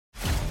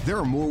There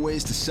are more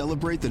ways to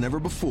celebrate than ever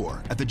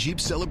before at the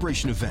Jeep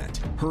Celebration event.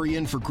 Hurry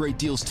in for great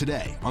deals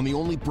today on the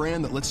only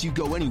brand that lets you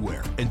go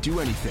anywhere and do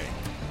anything.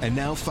 And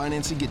now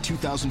financing get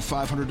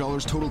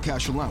 $2,500 total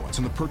cash allowance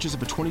on the purchase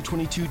of a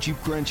 2022 Jeep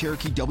Grand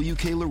Cherokee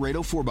WK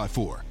Laredo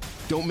 4x4.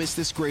 Don't miss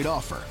this great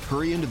offer.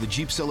 Hurry into the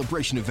Jeep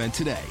Celebration event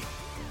today.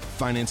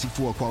 Financing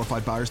for all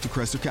qualified buyers through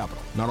Chrysler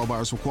Capital. Not all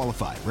buyers will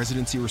qualify.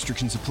 Residency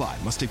restrictions apply.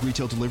 Must take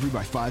retail delivery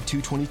by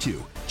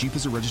 5/2/22. Jeep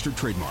is a registered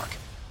trademark.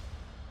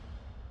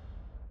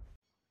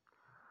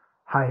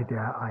 Hi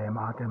there, I am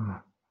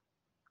Adem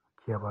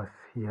Kiavas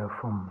here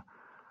from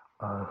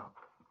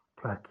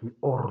Turkey,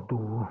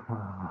 Ordu,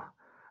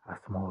 a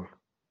small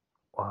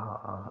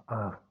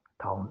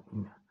town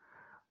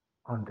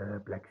on the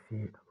Black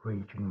Sea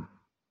region.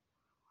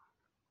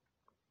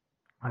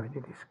 I mean,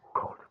 it is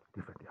called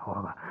differently,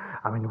 however.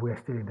 I mean, we are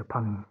still in the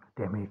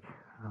pandemic.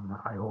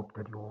 I hope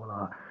that you all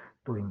are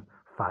doing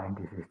fine.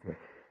 This is the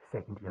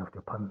second year of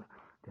the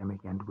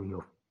pandemic, and we,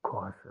 of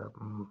course,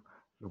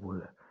 you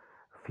will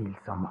feel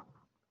some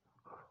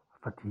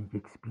fatigue,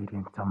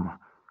 experience some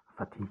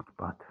fatigue,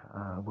 but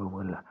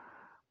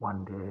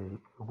one day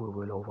we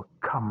will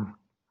overcome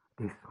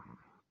this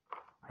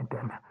and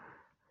then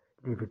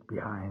leave it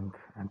behind,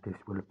 and this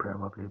will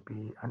probably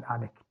be an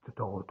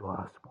anecdote or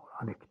a small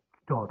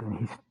anecdote in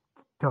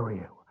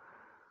history.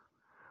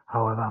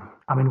 However,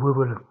 I mean, we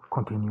will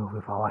continue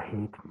with our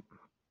hate.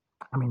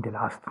 I mean, the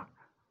last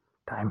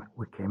time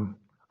we came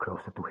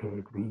closer to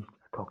hate, we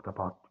talked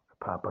about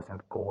purpose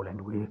and goal,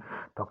 and we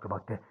talked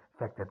about the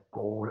fact that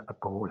a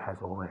goal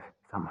has always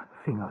some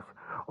fingers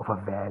of a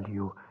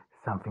value,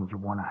 something you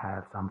want to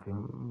have,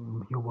 something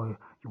you want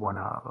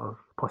to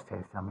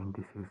possess. I mean,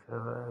 this is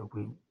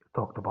we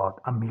talked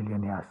about a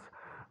millionaire's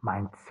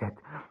mindset,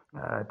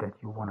 that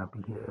you want to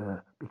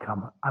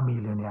become a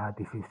millionaire.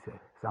 This is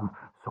some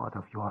sort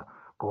of your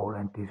goal,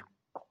 and this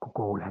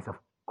goal has, of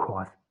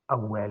course, a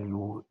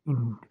value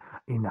in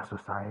a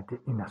society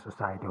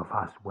of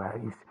us where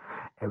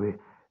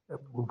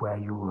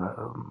you,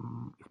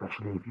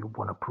 especially if you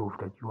want to prove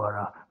that you are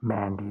a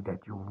manly,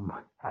 that you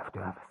have to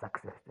have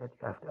success, that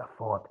you have to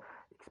afford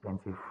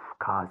expensive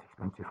cars,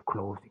 expensive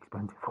clothes,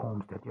 expensive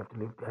homes, that you have to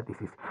live there.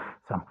 This is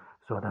some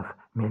sort of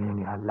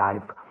millionaire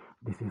life.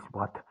 This is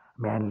what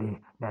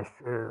manliness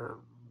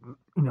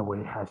in a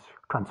way has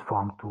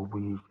transformed to.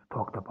 We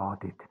talked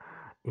about it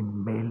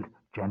in male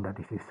gender.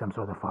 This is some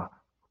sort of a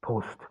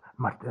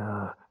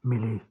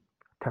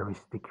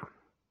post-militaristic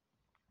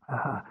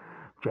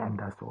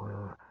gender.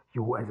 So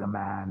you as a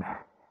man,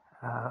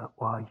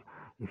 or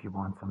if you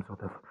want some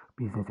sort of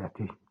business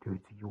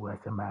attitude, you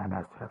as a man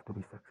have to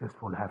be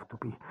successful, have to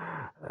be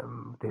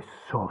the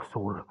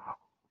sole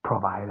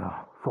provider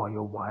for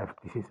your wife.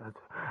 This is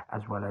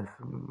as well as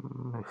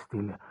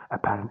still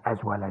apparent,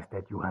 as well as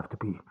that you have to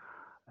be,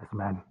 as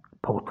man,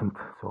 potent.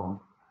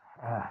 So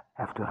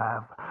have to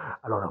have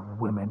a lot of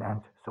women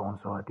and so on.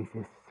 So this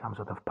is some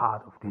sort of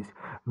part of this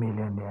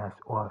millionaires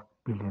or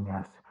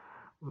billionaires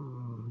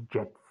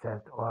jet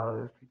set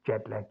or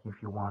jet lag,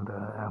 if you want,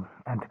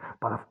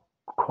 but of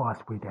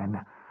course we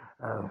then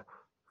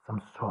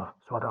some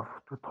sort of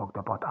talked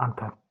about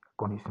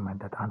antagonism, and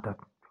that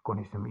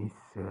antagonism is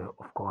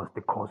of course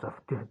the cause of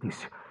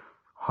this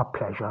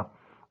pleasure.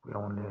 We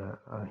only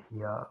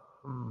hear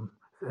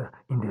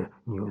in the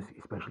news,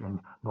 especially in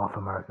North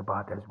America,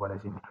 but as well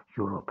as in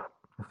Europe.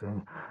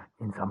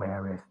 In some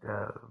areas,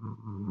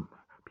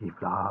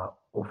 people are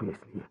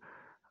obviously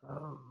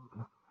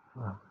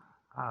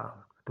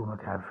do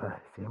not have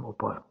same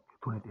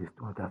opportunities,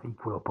 do not have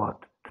equal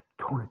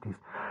opportunities,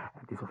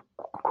 and this of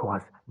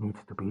course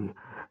needs to be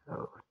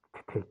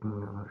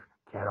taken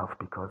care of,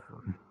 because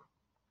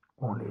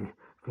only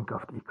think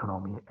of the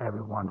economy.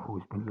 Everyone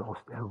who's been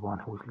lost, everyone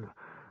who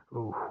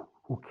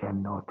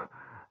cannot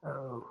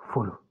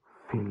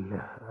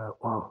fulfill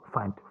or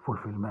find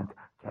fulfillment,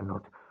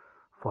 cannot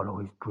follow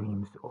his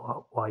dreams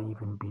or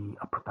even be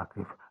a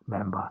productive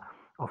member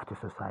of the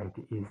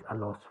society, is a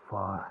loss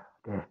for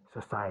the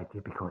society,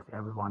 because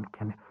everyone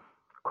can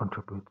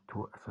contribute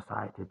to a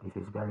society. This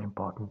is very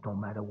important. No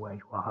matter where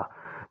you are,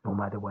 no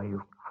matter where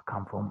you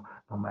come from,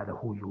 no matter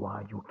who you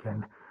are, you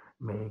can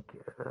make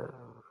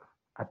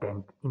a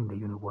dent in the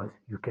universe.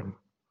 You can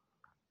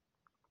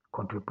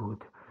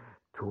contribute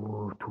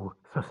to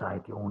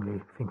society.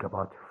 Only think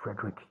about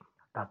Frederick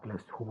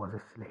Douglass, who was a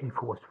slave,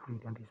 who was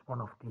freed, and is one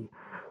of the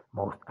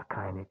most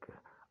iconic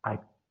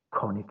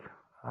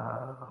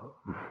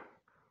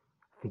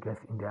figures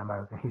in the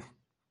American history.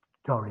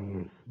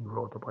 He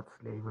wrote about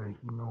slavery.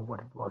 He knew what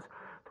it was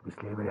to be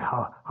slavery.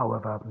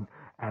 However,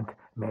 and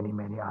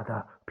many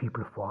other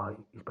people, for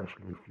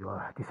especially if you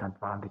are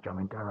disadvantaged. I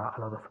mean, there are a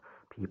lot of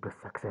people,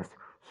 success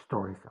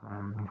stories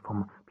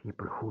from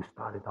people who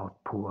started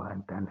out poor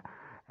and then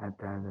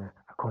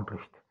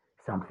accomplished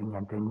something,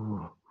 and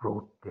then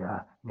wrote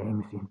their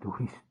names into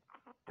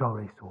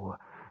history. So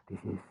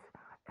this is,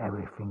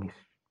 everything is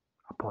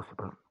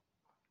possible.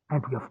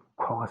 And we of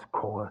course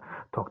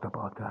talked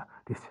about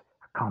this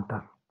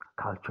counter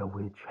culture,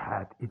 which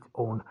had its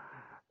own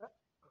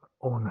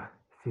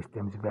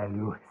systems,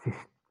 value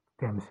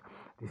systems.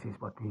 This is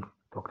what we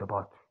talked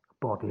about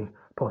body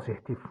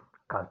positive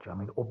culture. I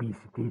mean,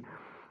 obesity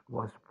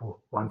was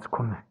once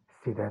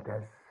considered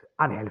as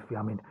unhealthy.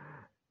 I mean,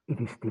 it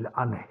is still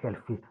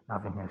unhealthy.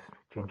 Nothing has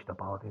changed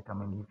about it. I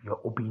mean, if you're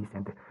obese,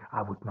 and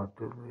I would not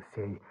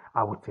say,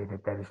 I would say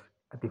that there is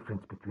a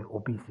difference between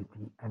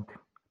obesity and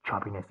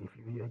chubbiness. If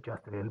you're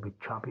just a little bit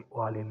chubby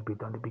or a little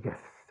bit on the bigger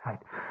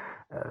side,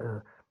 uh,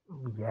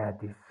 yeah,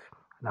 this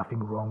nothing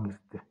wrong is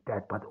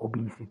that. But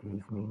obesity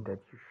is mean that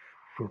you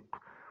should,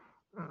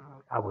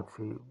 I would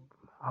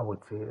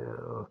say,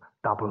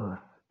 double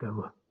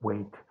the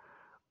weight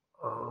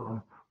uh,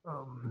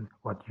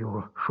 what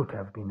you should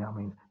have been. I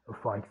mean,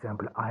 for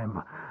example,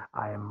 I'm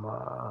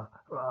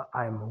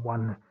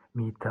 1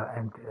 meter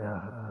and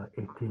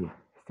 80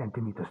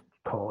 centimeters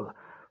tall,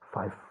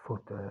 5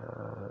 foot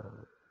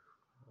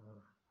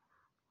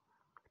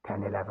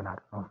 10, 11, I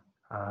don't know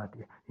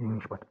in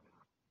English, but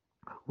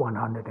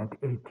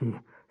 180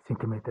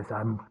 centimeters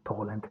I'm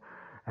tall, and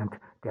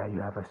there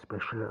you have a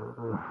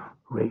special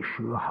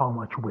ratio how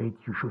much weight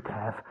you should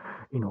have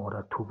in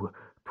order to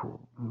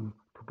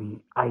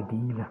be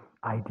ideal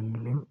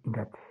in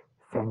that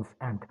sense.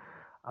 And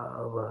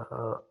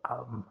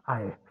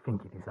I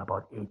think it is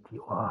about 80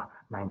 or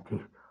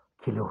 90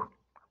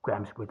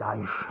 kilograms which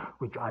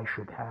I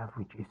should have,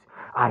 which is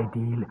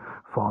ideal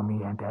for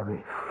me, and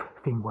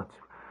everything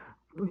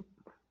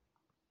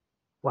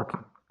what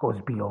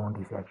goes beyond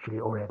is actually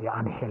already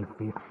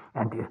unhealthy,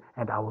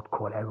 and I would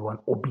call everyone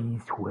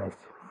obese who has,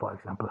 for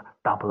example,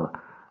 double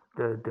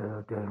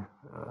the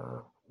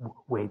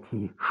weight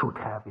he should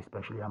have.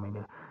 Especially, I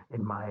mean,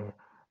 in my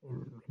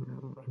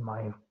in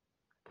my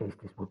case,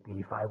 this would be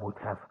if I would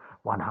have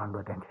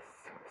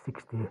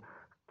 160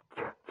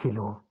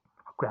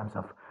 kilograms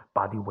of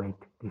body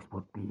weight. This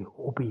would be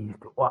obese,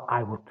 or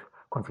I would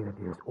consider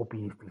this as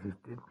obese.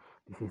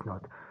 This is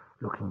not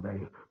looking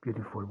very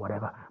beautiful,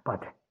 whatever,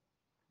 but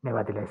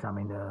nevertheless, I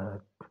mean,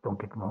 don't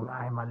get me wrong.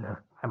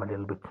 I'm a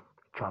little bit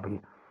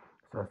chubby,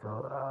 so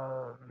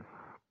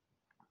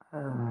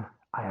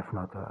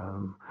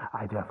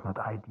I do have not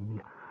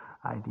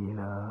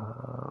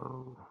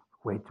ideal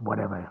weight,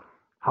 whatever.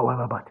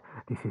 However, but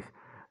this is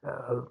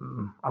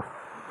a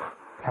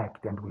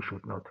fact, and we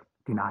should not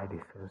deny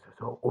this.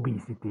 So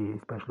obesity,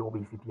 especially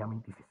obesity, I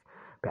mean, this is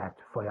bad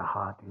for your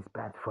heart. It is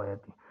bad for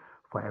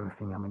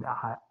everything. I mean,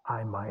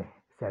 I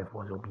myself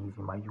was obese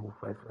in my youth,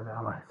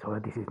 so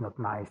this is not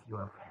nice. You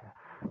have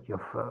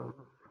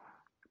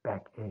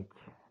backache,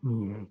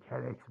 knee ache,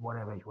 headaches,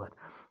 whatever you want.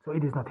 So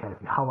it is not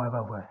healthy.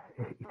 However,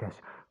 it has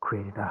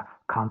created a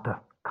counter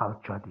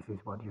culture. This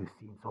is what you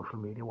see in social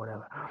media,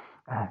 whatever,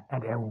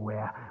 and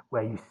everywhere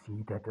where you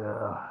see that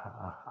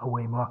are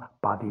way more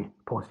body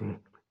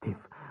positive,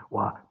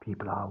 or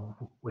people are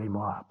way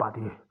more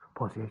body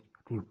positive,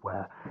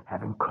 where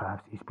having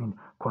curves is being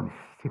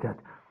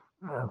considered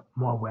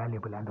more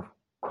valuable. And of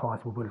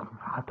course, we will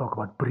talk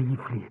about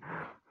briefly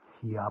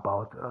here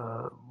about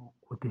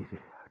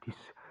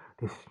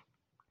this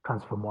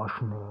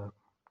transformation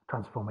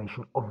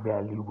of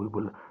value. We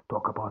will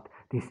talk about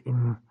this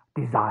in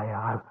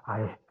desire.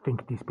 I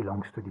think this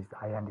belongs to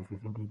desire, and this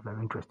is indeed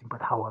very interesting.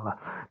 But however,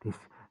 this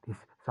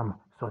some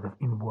sort of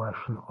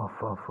inversion of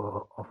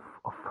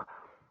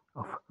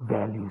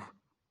values.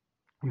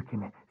 You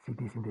can see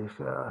this in this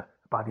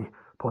body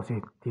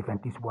positive,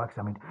 and this works.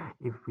 I mean,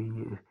 if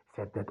we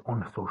said that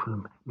on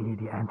social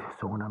media and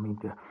so on, I mean,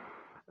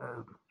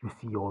 you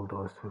see all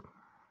those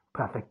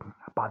perfect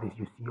bodies,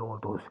 you see all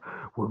those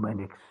women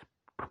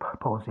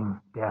exposing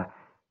their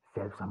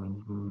selves. I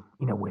mean,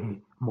 in a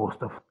way,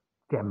 most of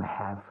them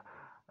have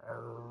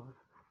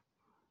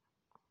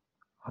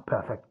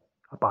perfect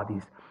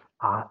bodies,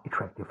 are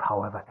attractive.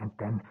 However, and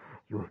then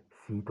you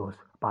see those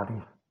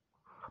body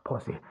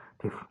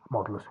positive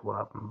models who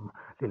are a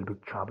little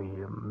bit chubby,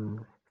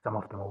 some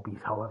of them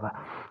obese. However,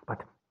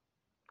 but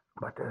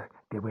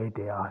the way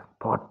they are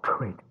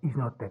portrayed is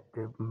not that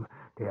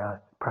they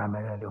are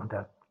primarily on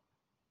the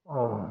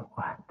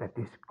that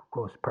this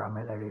goes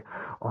primarily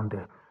on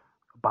the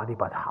body,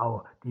 but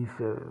how these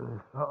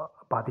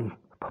body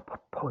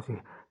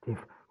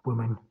positive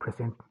women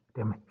present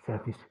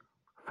themselves is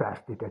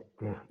firstly that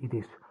it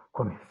is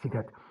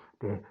considered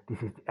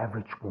this is the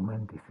average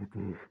woman. This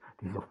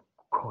is of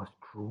course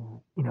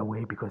true in a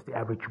way, because the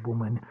average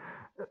woman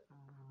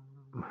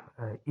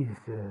is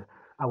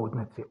I would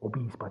not say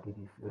obese, but it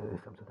is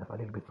some sort of a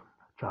little bit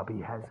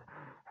chubby, has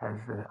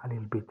a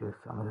little bit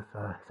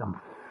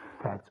some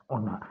fats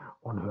on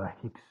her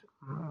hips.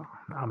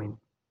 I mean,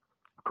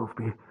 truth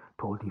be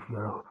told, if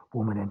you're a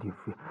woman and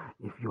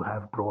if you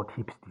have broad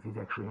hips, this is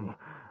actually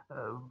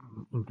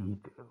indeed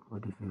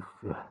this is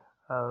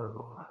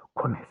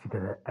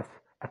considered as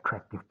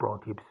attractive.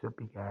 Broad hips,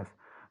 because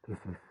this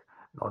is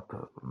not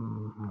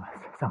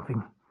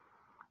something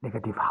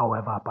negative.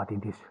 However, but in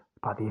this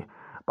body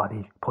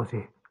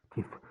positive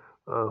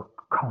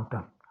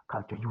counter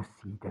culture, you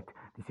see that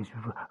this is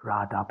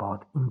rather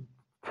about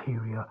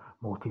interior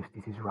motives.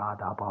 This is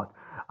rather about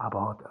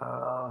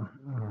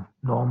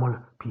normal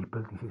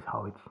people. This is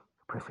how it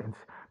presents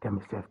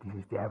themselves. This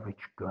is the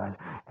average girl,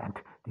 and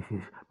this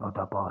is not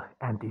about.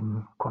 And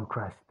in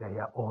contrast,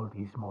 there are all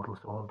these models,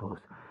 all those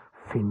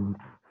thin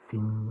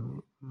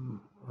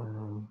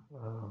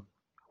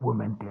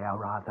women. They are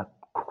rather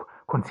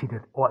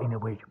considered, or in a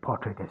way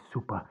portrayed as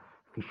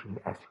superficial,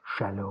 as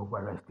shallow,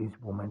 whereas this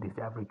woman, this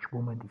average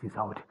woman, this is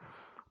how it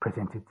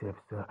presents itself,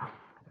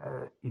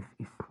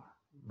 is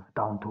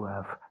down to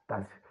earth,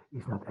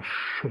 is not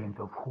ashamed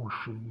of who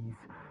she is.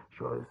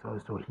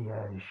 So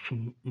here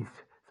she is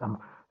some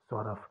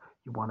sort of,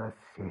 you want to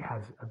say,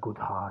 has a good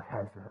heart,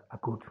 has a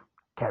good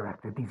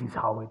character. This is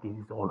how it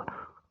is all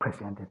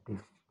presented.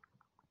 This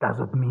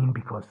doesn't mean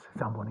because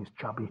someone is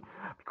chubby,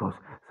 because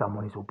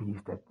someone is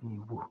obese, that he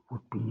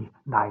would be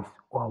nice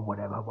or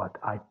whatever. What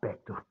I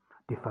beg to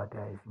differ.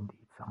 There is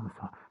indeed some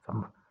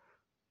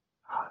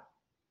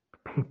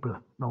people,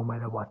 no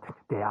matter what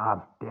they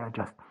are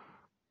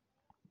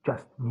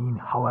just mean.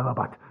 However,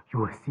 but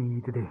you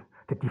see the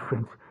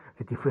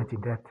difference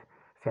in that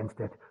sense,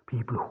 that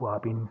people who are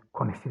being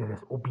considered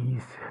as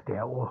obese, they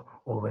are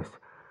always,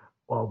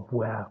 or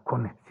were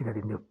considered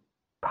in the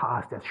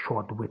past as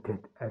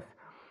short-witted,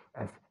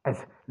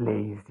 as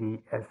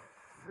lazy, as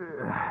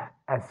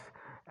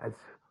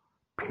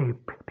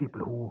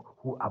people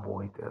who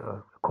avoid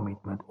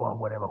commitment or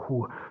whatever,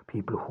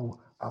 people who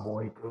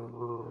avoid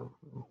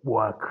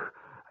work,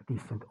 a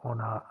decent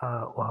honor,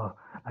 or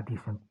a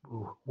decent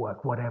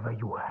work, whatever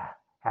you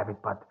have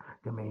it. But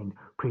the main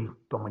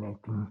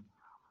predominating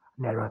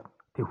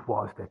narrative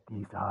was that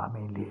these are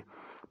mainly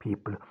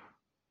people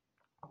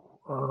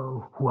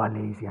who are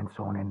lazy and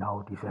so on, and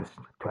now this has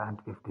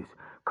turned with this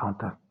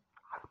counter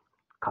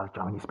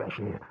culture. I mean,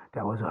 especially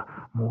there was a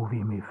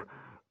movie with,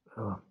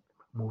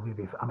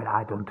 I mean,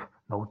 I don't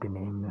know the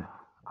name,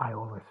 I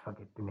always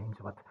forget the names,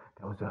 but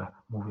there was a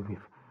movie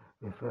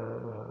with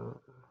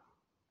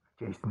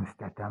Jason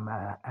Statham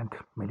and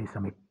Melissa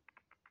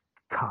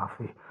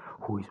McCarthy,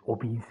 who is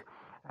obese,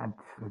 and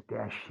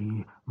there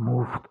she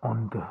moved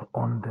on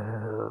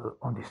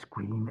the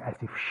screen as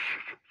if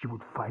she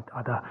would fight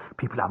other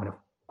people. I mean, of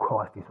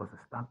course, this was a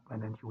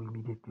stuntman, and you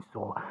immediately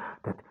saw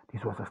that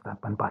this was a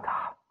stuntman. But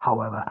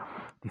however,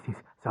 this is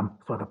some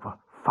sort of a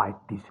fight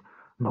this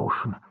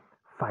notion,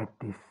 fight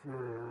this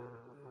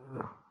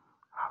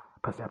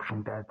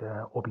perception that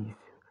obese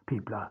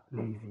people are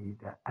lazy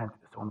and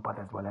so on, but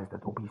as well as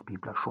that obese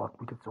people are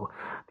short-witted. So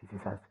this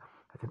is as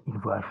an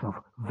inversion of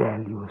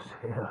values,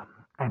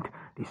 and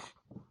this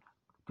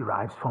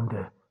derives from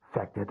the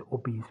fact that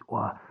obese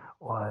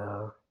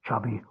or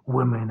chubby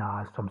women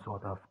are some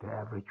sort of the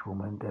average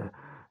woman,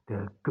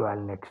 the girl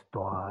next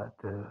door,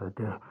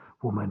 the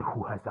woman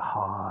who has a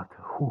heart,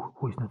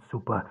 who is not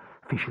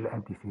superficial,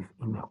 and this is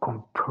in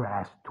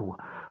contrast to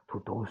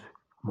those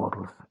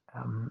models.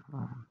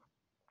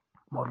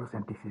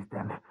 And this is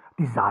then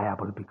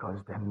desirable,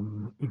 because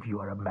then if you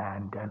are a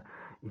man, then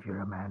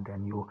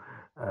you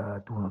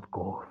do not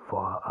go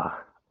for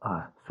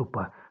a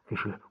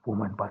superficial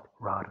woman, but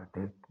rather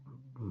the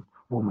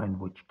woman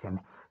which can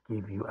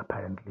give you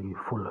apparently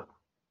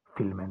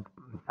fulfillment.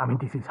 I mean,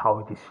 this is how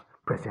it is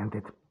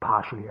presented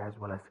partially, as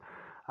well as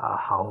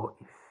how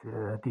is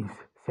this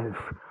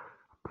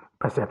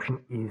self-perception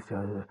is,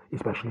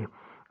 especially,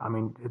 I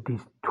mean,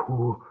 these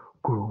two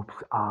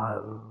groups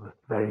are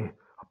very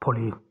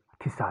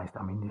politicized.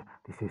 I mean,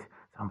 this is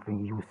something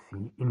you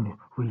see in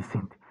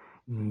recent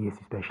years,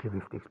 especially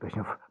with the expression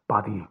of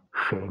body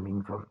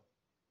shaming. So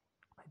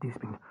it has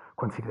been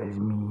considered as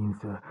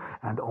means,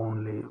 and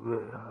only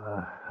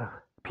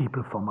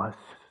people from a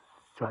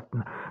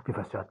certain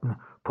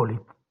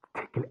political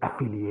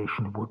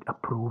affiliation would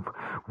approve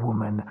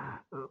women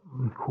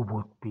who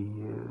would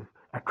be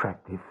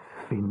attractive,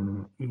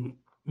 thin,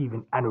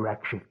 even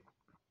anorexic,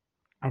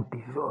 and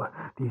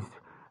this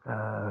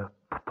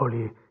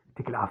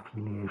political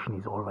affiliation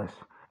is always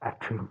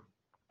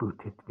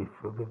attributed with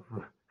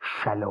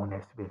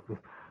shallowness,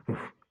 with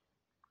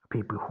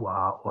people who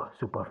are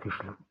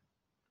superficial,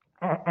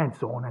 and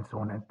so on and so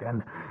on. And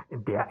then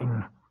there,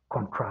 in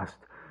contrast,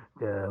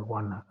 the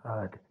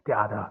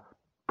other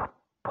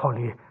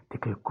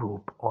political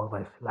group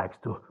always likes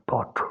to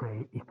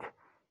portray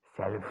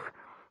itself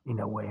in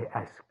a way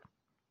as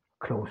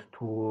close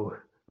to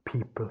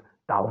people,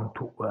 down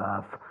to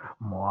earth,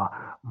 more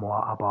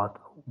about,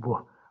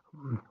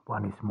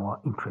 one is more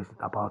interested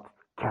about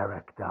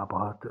character,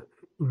 about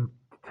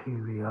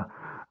interior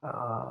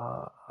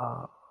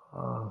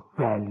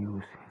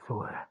values.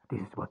 So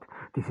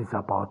this is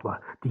about,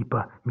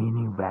 deeper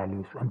meaning,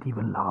 values, and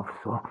even love.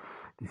 So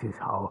this is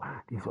how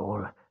this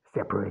all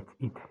separates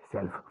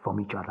itself from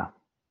each other.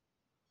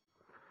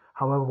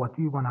 However, what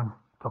we want to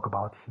talk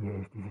about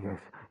here is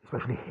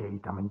especially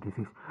hate. I mean, this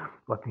is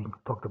what we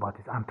talked about,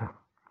 is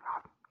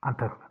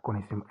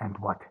antagonism and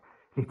what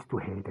leads to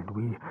hate. And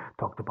we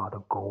talked about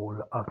a goal,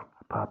 a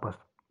purpose,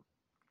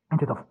 and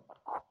that of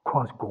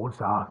course goals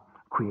are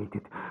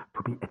created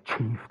to be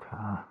achieved.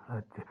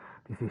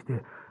 This is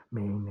the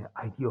main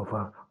idea of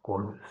a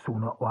goal.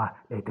 Sooner or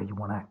later you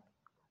want to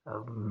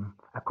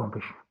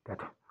accomplish that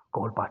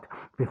goal, but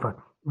with a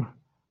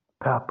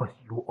purpose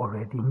you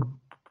already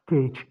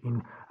engage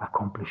in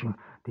accomplishing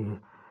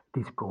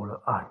this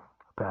goal. A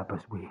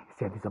purpose. We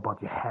said it's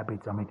about your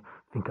habits. I mean,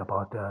 think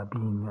about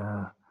being.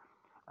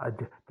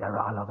 There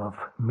are a lot of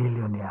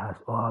millionaires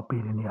or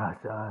billionaires,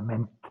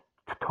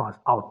 mentors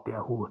out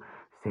there who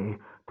say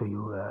to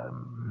you,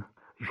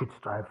 you should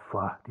strive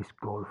for this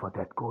goal, for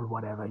that goal,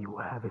 whatever you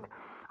have it.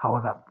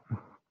 However,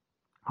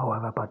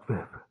 but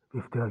with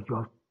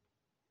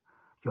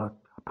your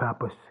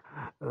purpose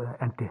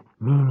and the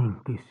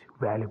meaning, this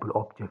valuable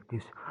object,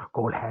 this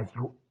goal has,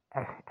 you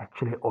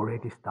actually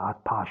already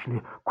start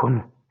partially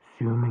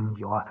consuming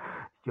your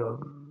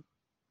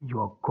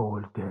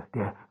goal,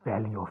 the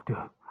value of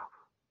the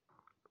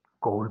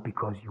goal,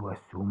 because you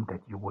assume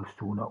that you will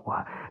sooner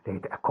or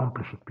later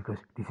accomplish it, because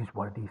this is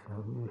what it is.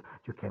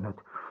 You cannot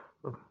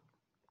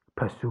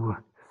pursue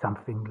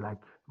something like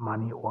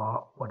money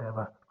or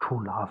whatever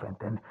true love and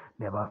then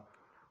never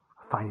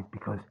find it,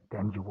 because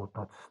then you would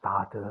not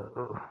start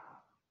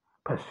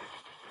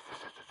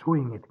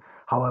pursuing it.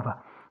 However,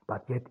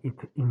 but yet it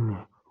in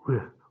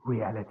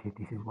reality,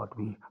 this is what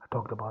we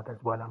talked about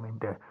as well. I mean,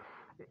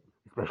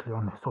 especially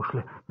on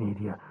social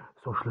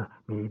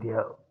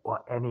media or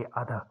any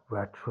other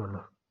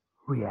virtual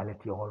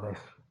reality always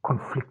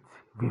conflicts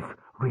with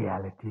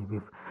reality,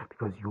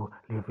 because you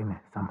live in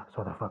some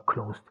sort of a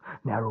closed,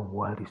 narrow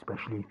world,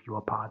 especially if you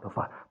are part of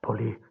a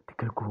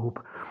political group.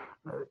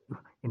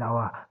 In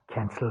our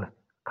cancel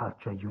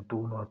culture, you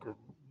do not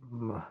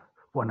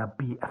want to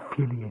be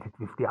affiliated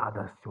with the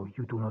others, so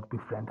you do not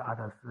befriend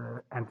others,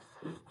 and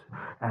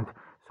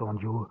so on.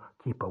 You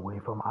keep away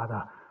from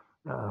other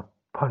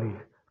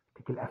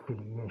political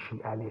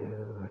affiliation.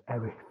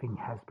 Everything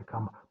has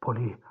become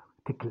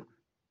political,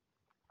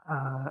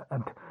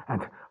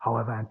 and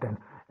however,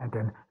 and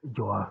then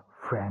your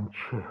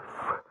friendships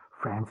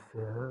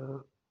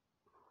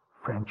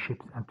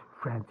and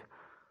friend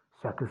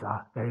circles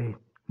are very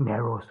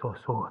narrow, so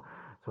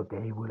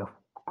they will of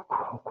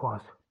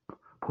course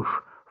push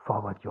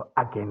forward your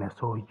agenda.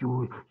 So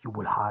you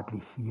will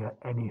hardly hear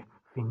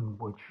anything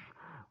which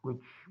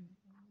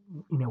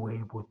in a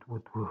way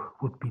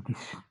would be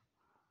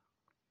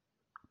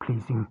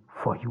displeasing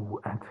for you,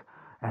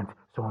 and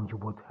so on. You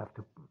would have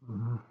to,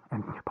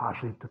 and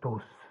partially to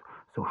those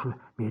social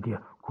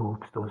media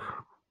groups, those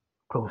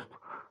closed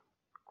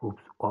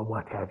groups or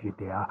what have you,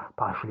 they are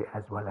partially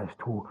as well as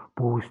to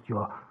boost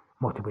your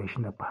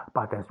motivation,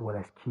 but as well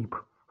as keep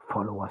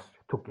followers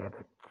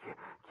together,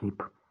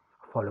 keep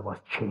followers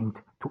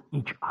chained to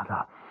each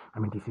other. I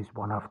mean, this is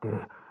one of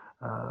the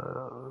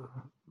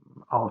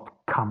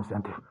outcomes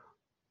and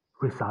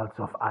results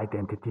of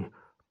identity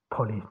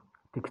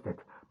politics, that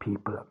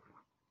people,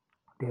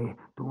 they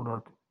do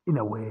not in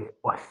a way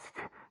or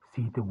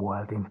see the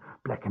world in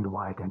black and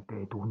white, and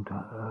they do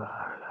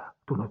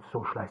not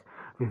socialize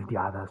with the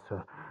others,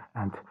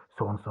 and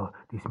so on. So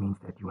this means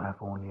that you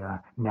have only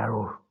a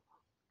narrow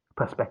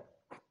perspective.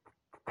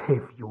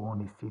 You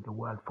only see the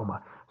world from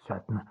a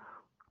certain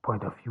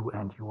point of view,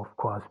 and you of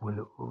course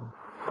will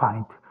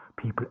find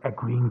people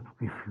agreeing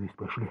with you,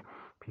 especially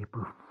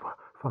people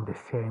from the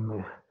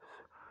same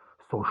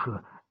social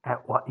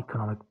or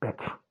economic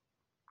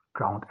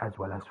background, as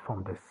well as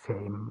from the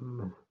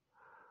same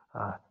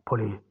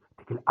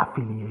political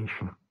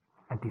affiliation.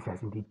 And this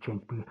has indeed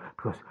changed,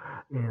 because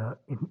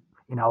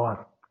in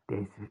our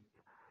days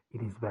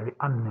it is very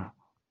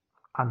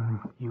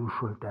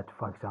unusual that,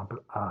 for example,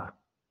 a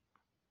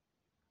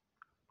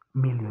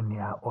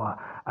millionaire or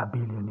a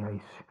billionaire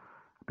is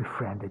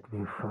befriended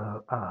with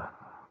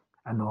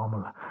a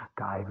normal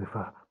guy, with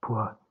a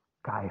poor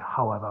guy.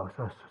 However,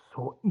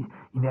 so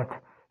in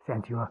that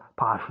sense, you are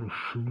partially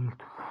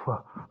shielded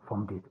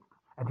from it,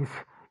 and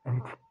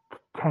it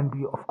can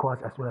be, of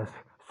course, as well as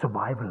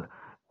survival,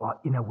 or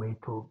in a way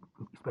to,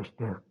 especially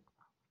the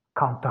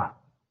counter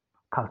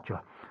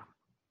culture.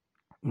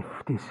 If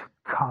this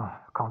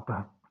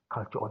counter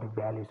culture or the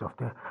values of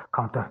the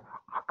counter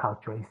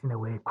culture is in a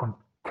way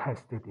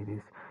contested,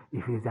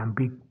 if it is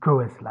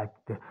ambiguous, like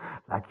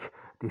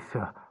this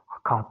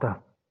counter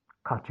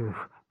culture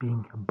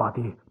being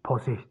body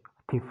positive,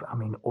 I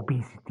mean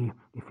obesity,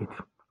 if it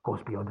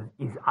goes beyond it,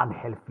 is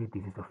unhealthy.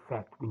 This is a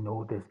fact. We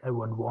know this.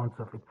 Everyone wants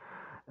of it.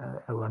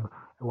 Everyone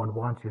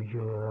wants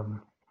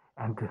you,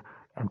 and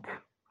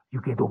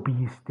you get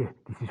obese. This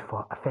is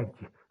for a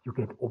fact. You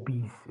get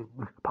obese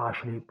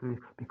partially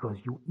because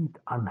you eat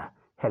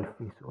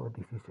unhealthy. So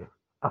this is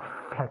a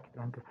fact,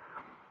 and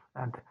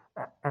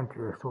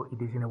so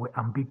it is in a way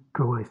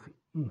ambiguous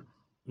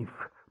if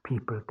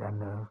people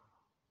then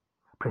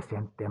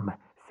present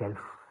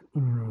themselves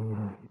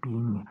in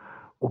being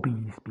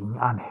obese, being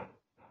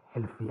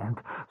unhealthy,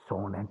 and so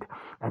on,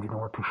 and in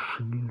order to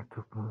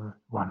shield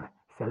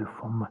oneself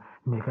from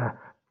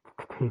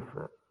negative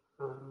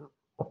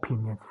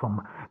opinions,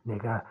 from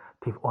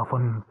negative, or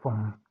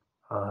from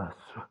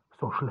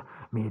social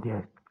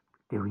media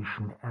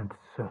derision and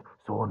so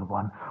on,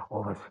 one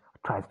always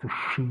tries to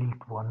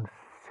shield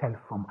oneself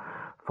from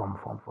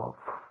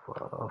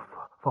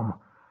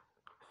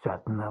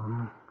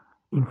certain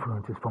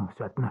influences, from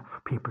certain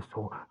people.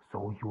 So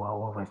you are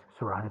always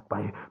surrounded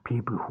by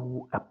people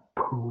who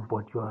prove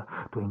what you're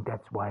doing.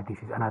 That's why this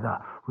is another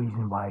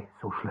reason why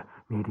social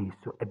media is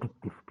so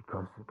addictive,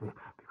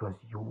 because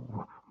you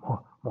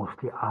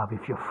mostly are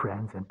with your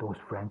friends, and those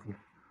friends,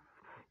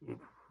 if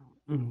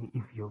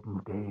if you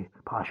they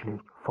partially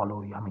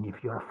follow you. I mean,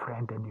 if you're a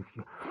friend, and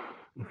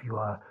if you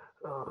are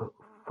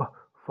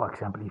for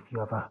example, if you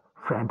have a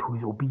friend who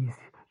is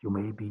obese, you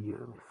maybe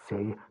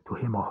say to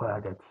him or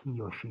her that he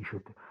or she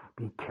should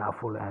be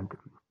careful and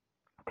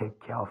take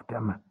care of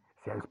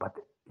themselves. But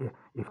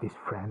if this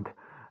friend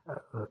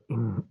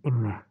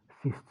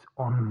insists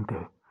on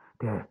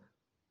the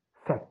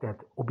fact that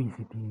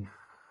obesity is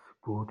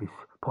good, is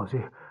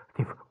positive,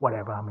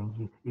 whatever, I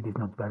mean, it is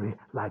not very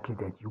likely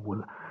that you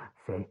will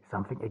say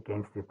something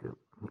against it,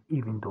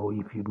 even though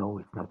if you know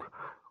it's not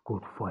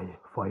good for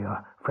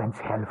your friend's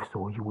health,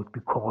 so you would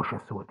be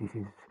cautious. So this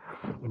is,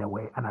 in a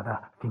way, another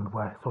thing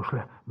where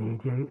social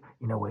media,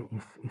 in a way,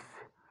 is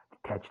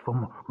detached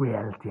from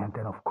reality. And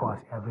then, of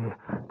course, every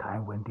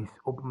time when this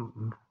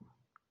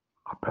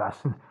a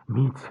person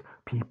meets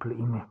people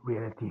in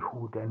reality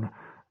who then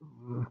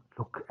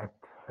look at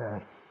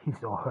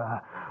his or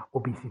her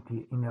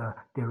obesity in a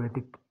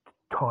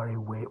derogatory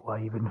way, or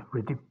even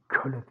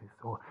ridiculous,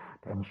 so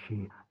then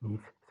she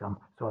needs some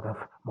sort of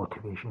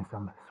motivation,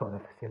 some sort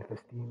of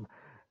self-esteem,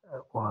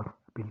 or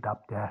build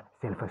up their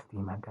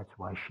self-esteem, and that's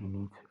why she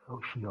needs,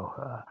 she or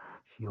her,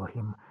 she or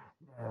him,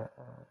 uh,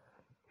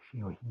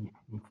 she or he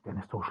needs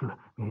then social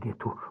media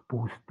to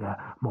boost their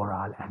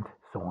morale and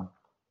so on.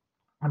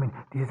 I mean,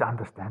 this is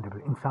understandable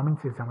in some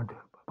instances,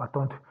 but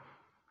don't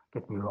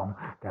get me wrong.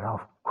 There are,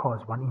 of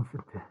course,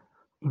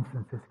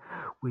 instances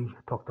we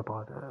talked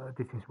about.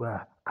 This is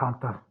where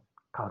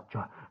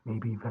counterculture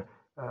maybe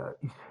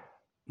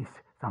is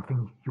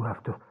something you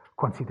have to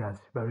consider as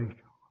very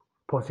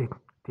positive.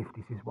 This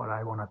is what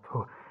I wanted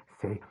to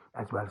say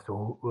as well.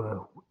 So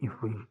if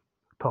we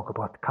talk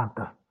about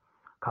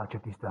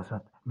counterculture, this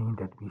doesn't mean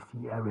that we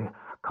see every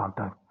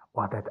counter,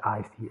 or that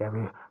I see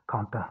every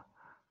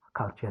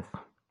counterculture as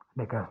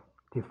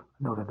negative.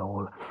 Not at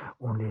all.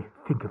 Only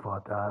think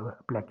about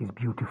black is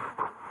beautiful.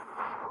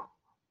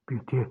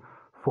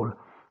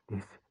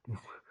 This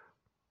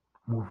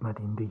movement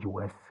in the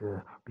U.S.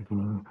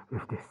 Beginning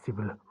with the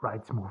civil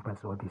rights movement.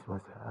 So this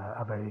was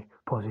a very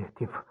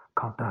positive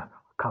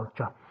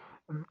counterculture,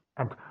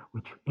 and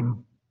which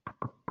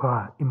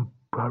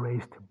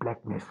embraced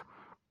blackness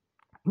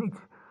in its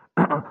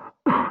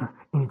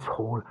in its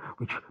whole,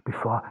 which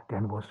before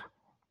then was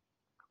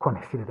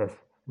considered as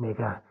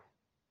negative,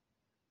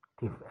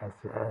 as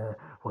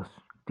was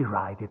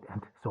derided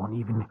and so on.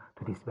 Even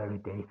to this very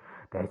day,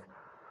 there is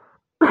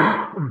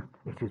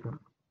excuse me,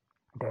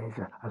 there is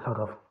a lot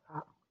of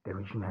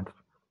derision and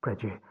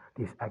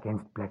prejudice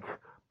against black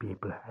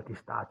people. This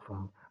starts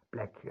from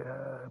black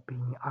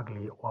being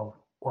ugly, or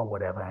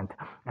whatever,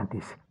 and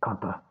this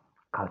counter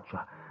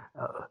culture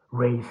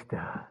raised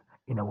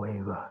in a way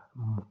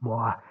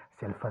more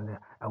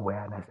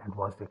self-awareness, and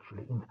was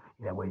actually in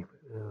a way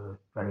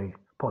very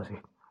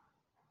positive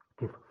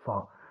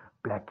for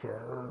black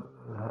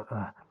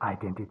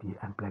identity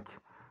and black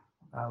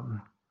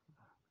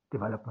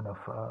development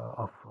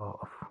of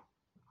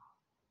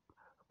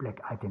black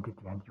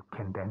identity. And you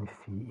can then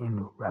see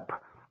in rap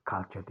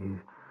culture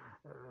this,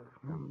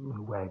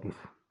 where it is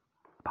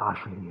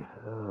partially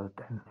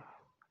then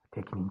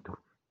taken into.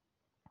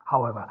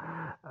 However,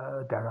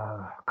 there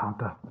are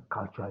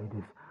counterculture. It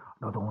is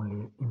not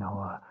only in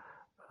our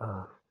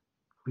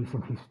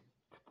recent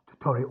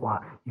history, or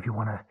if you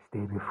want to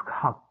stay with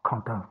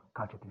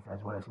counterculture, this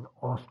as well as in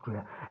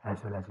Austria,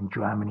 as well as in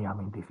Germany. I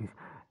mean, this is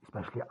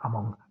especially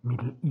among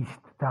Middle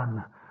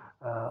Eastern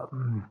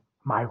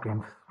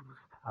migrants.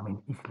 I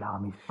mean,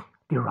 Islam is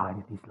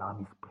derided,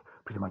 Islam is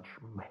pretty much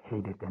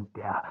hated, and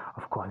there,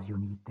 of course, you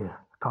need the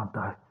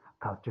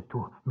counterculture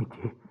to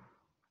mitigate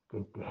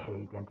the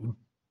hate and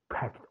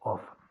impact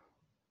of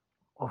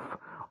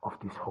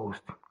this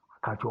host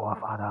culture, or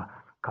of other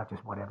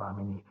cultures, whatever. I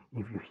mean,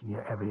 if you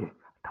hear every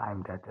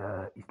time that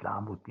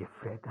Islam would be a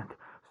threat and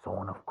so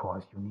on, of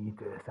course, you need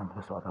some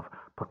sort of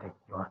protect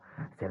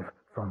yourself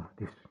from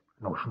this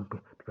notion,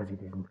 because it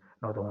is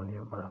not only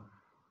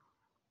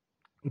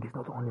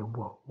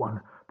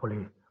one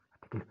political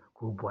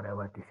group,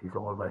 whatever. This is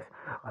always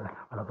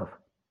a lot of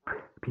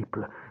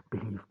people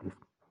believe this.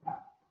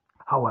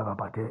 However,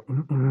 but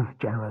in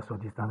general, so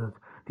this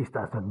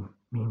doesn't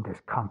mean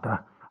that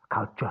counter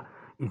culture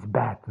is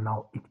bad.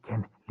 Now it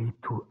can lead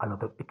to a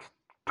lot of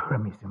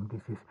extremism.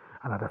 This is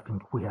another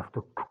thing we have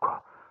to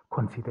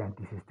consider, and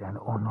this is then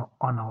on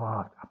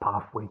our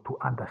pathway to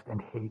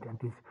understand hate. And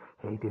this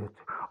hate is,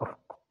 of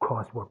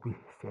course, what we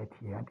said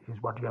here, and this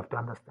is what you have to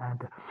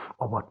understand,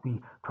 or what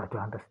we try to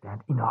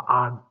understand in our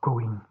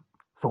arguing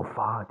so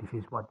far. This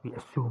is what we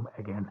assume.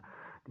 Again,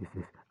 this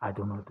is, I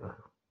do not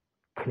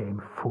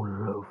claim full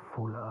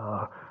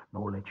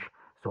knowledge,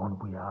 so on.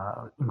 We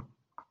are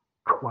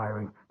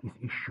inquiring this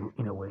issue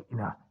in a way, in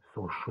a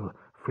social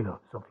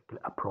philosophical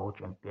approach,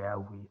 and there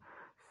we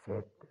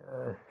said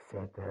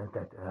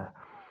that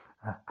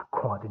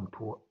according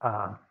to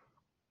a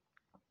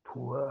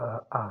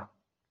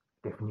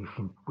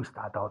definition. We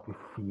start out with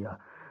fear,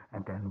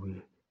 and then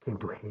we came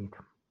to hate,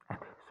 and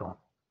so on.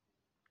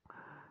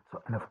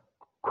 So, and of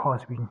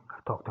course, we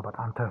talked about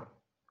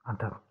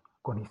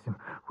antagonism.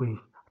 We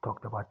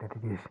talked about that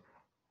it is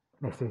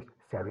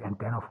necessary, and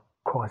then of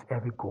course,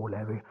 every goal,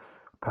 every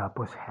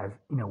purpose has,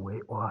 in a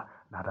way or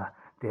another,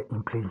 the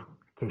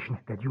implication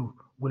that you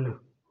will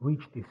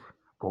reach this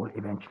goal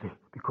eventually,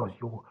 because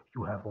you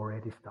have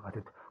already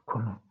started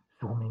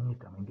consuming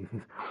it. I mean, this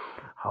is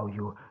how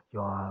your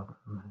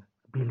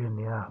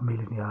billionaire,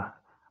 millionaire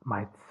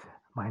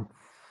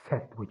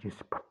mindset, which is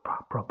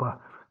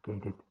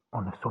propagated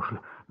on social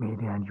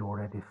media, and you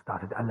already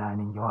started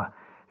aligning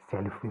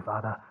yourself with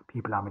other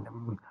people. I mean,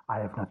 I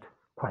have not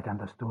quite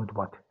understood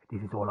what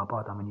this is all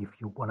about. I mean, if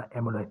you want to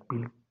emulate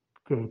Bill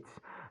Gates,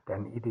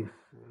 then it is,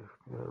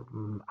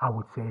 I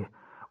would say,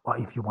 or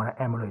if you want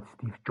to emulate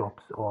Steve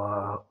Jobs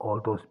or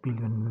all those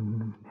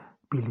billionaires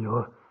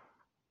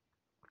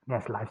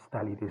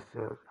lifestyle, it is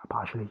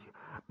partially,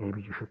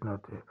 maybe you should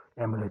not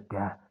emulate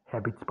their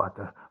habits, but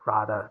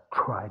rather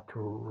try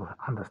to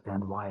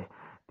understand why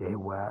they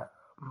were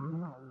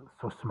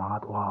so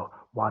smart, or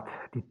what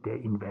did they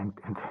invent,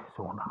 and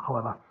so on.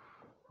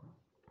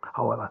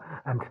 However,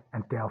 and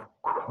there of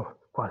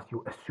course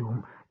you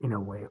assume in a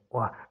way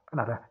or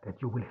another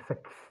that you will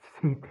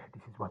succeed.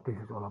 This is what this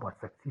is all about,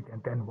 succeed.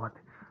 And then what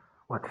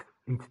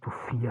leads to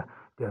fear?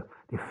 The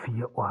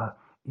fear, or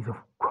is of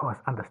course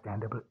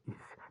understandable, is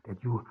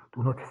that you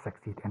do not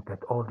succeed, and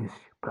that all this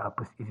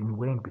purpose is in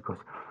vain, because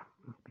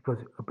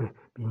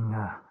being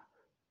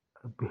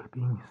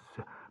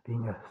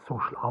a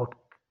social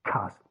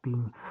outcast,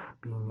 being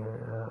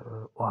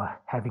or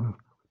having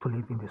to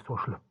live in the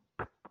social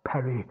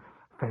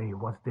periphery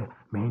was the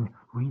main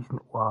reason,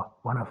 or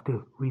one of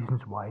the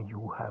reasons why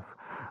you have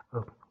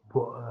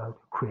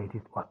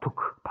created or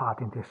took part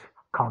in this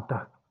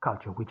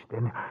counterculture, which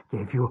then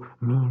gave you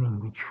meaning,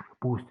 which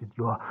boosted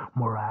your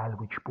morale,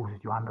 which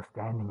boosted your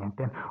understanding. And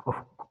then of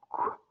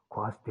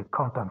course the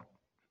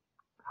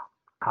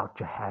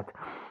counterculture had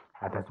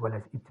as well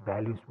as its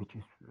values, which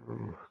is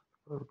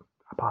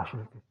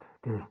partially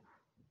the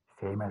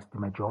same as the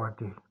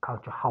majority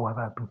culture.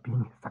 However,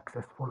 being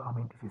successful, I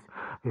mean, this is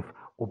with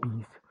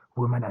obese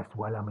women as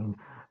well. I mean,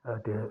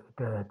 the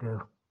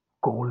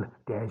goal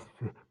there is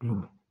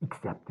being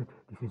accepted.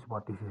 This is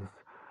what this is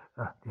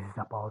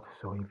about.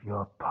 So if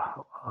you're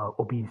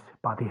obese,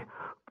 body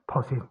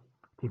positive,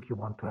 you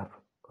want to have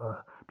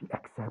be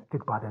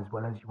accepted, but as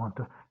well as you want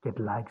to get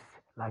likes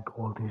like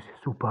all these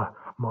super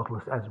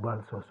models as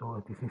well. So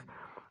this is,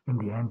 in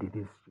the end, it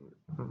is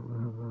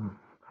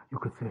you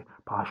could say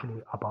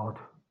partially about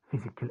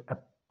physical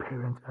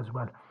appearance as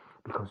well,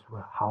 because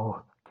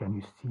how can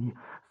you see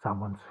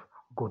someone's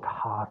good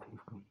heart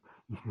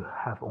if you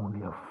have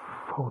only a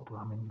photo?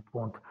 I mean, it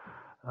won't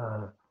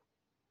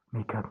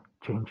make a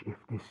change if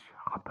this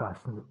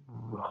person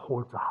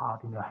holds a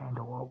heart in their hand,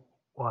 or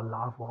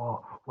love,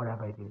 or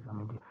whatever it is. I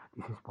mean,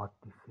 this is what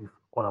this is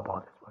all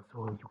about as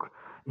well. So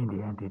in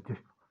the end, it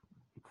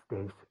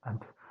stays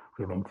and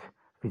remains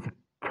physical.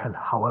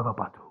 However,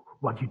 but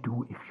what you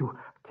do if you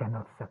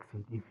cannot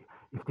succeed,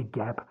 if the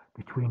gap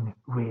between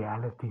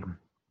reality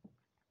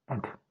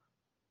and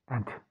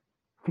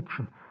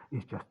fiction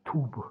is just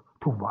too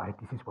wide.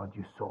 This is what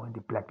you saw in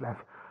the Black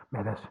Lives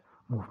Matter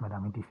movement. I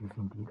mean, this is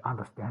indeed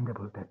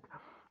understandable.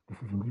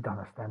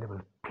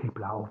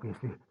 People are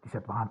obviously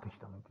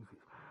disadvantaged. I mean, this is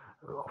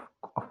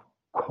of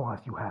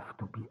course you have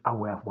to be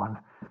aware of one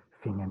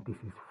thing, and this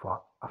is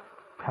for a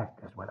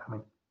fact as well. I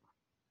mean,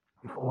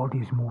 with all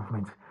these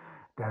movements,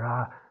 there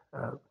are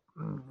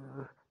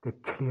the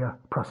clear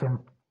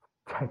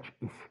percentage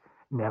is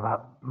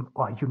never,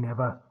 or you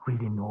never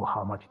really know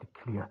how much the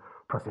clear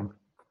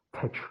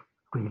percentage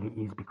really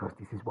is, because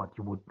this is what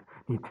you would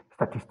need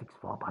statistics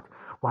for. But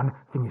one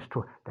thing is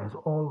true, there's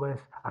always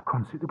a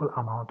considerable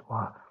amount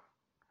or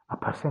a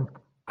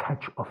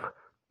percentage of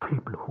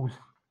people whose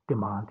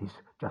demand is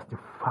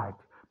justified,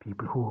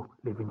 people who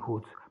live in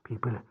hoods,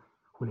 people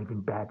who live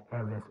in bad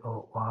areas,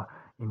 or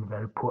in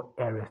very poor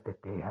areas,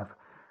 that they have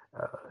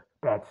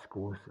bad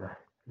schools,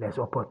 less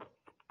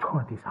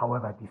opportunities.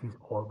 However, this is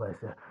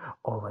always a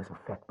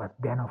fact. But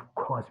then, of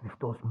course, with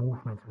those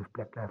movements, with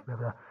Black Lives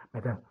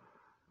Matter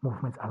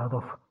movements, a lot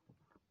of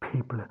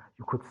people,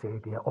 you could say,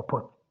 they are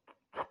opportunistic.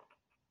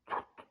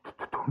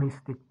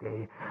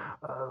 They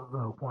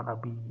want to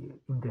be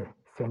in the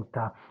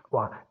center,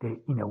 or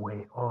they, in a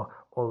way, or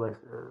always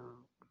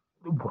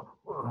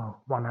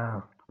want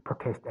to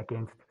protest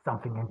against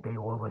something, and they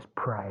always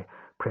prey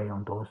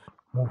on those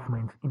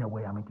movements in a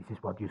way. I mean, this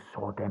is what you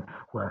saw then,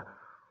 where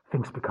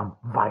things become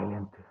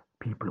violent.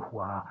 People who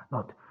are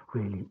not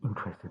really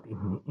interested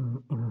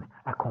in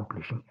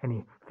accomplishing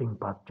anything,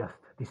 but just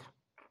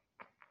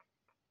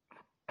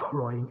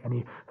destroying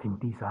anything.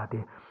 These are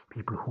the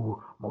people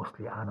who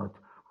mostly are not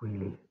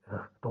really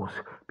those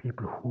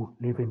people who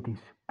live in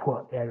these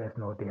poor areas.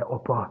 No, they are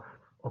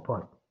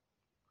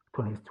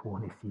opportunists who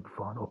only seek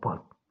for an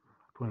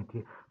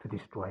opportunity to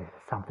destroy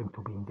something,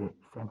 to be in the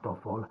center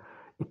of all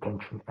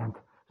attention, and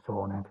so so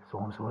on and so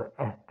on. So,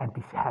 and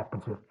this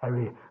happens with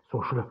every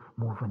social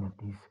movement, and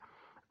these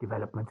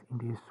developments in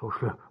these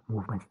social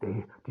movements,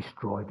 they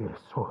destroy this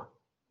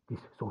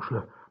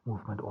social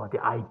movement or the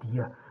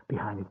idea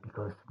behind it,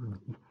 because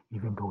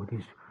even though it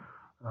is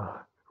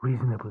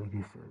reasonable,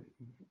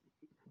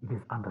 it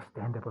is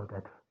understandable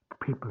that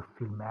people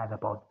feel mad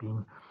about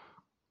being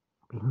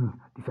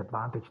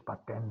disadvantaged,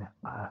 but then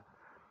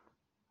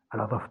a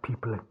lot of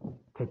people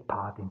take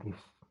part in these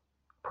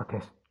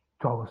protest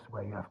tours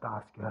where you have to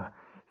ask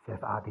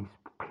yourself, are these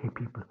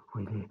people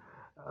really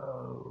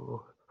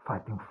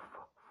fighting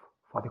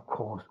for the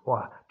cause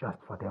or just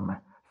for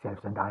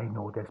themselves? And I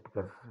know this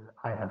because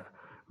I have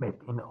met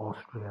in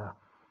Austria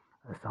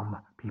some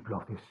people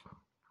of this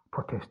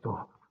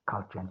protester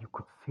culture, and you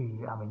could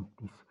see, I mean,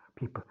 these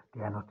people,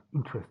 they are not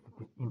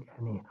interested in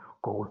any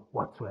goal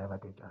whatsoever.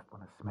 They just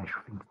want to smash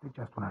things, they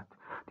just want to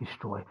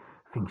destroy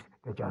things,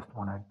 they just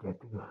want to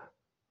get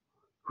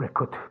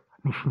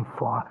recognition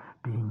for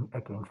being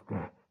against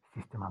the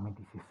system. I mean,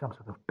 this is some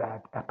sort of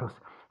bad apples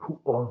who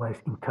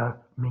always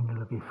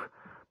intermingle with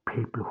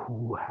people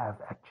who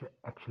have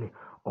actually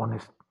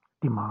honest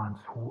demands,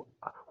 who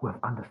have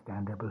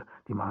understandable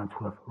demands,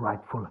 who have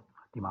rightful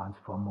demands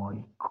for more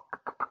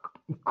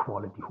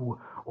equality, who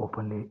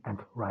openly and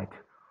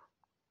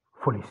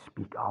rightfully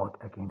speak out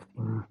against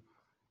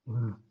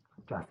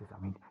injustice.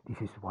 I mean,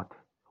 this is what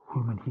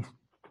human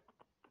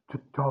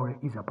history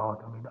is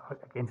about. I mean,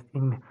 against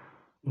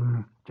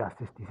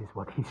injustice. This is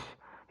what his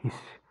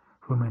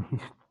human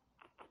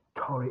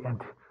history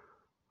and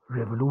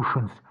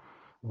revolutions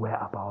were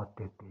about.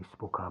 That they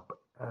spoke up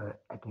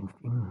against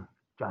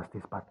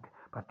injustice, but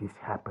this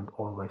happened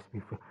always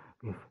with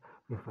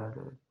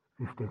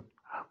the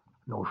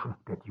notion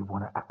that you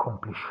want to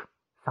accomplish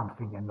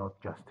something and not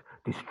just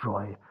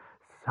destroy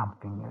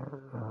something.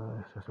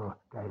 So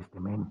that is the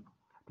main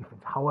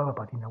difference. However,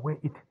 but in a way,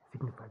 it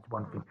signifies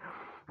one thing,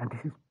 and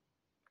this is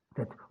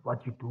that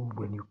what you do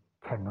when you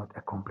cannot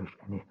accomplish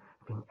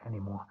anything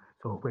anymore.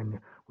 So when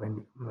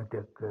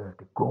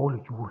the goal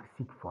you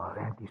seek for,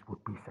 and this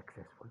would be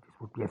successful, this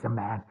would be as a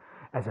man,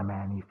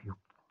 if you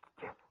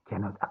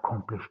cannot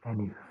accomplish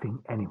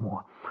anything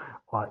anymore,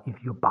 or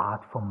if you're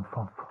barred from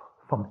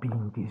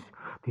being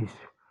this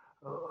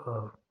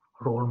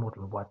role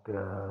model, what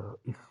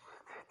is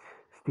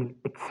still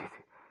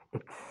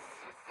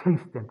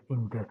existent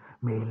in the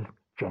male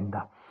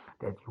gender,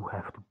 that you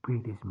have to be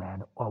this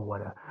man, or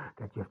whatever,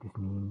 that you have this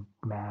mean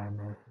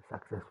man,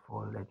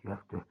 successful, that you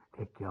have to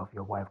take care of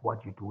your wife.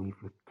 What you do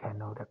if you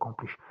cannot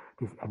accomplish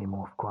this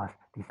anymore? Of course,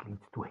 this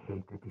leads to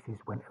hate. This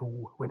is when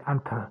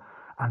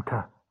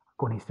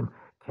antagonism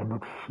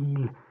cannot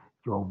heal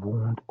your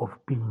wound of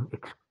being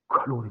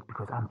excluded,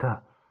 because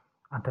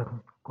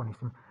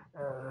antagonism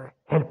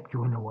help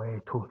you in a way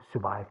to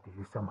survive. This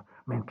is some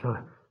mental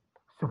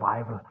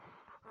survival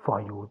for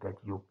you, that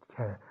you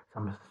can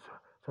some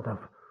sort of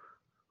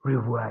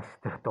reverse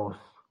those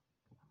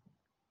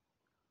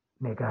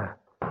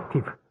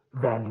negative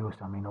values.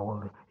 I mean,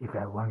 if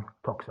everyone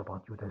talks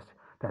about you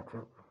that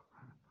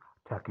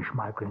Turkish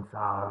migrants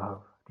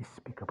are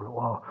despicable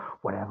or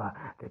whatever,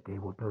 that they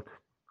would not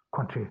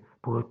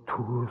contribute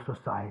to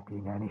society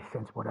in any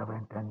sense, whatever,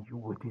 and then you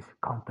with this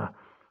counter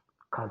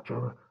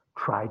culture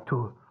try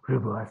to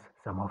reverse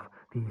some of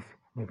these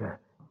negative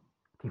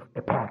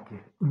impact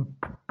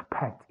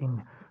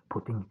in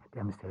putting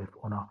themselves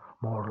on a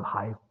moral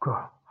high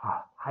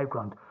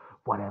ground,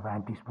 whatever,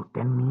 and this would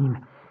then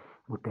mean,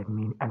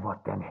 and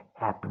what then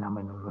happen, I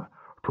mean,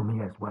 to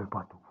me as well.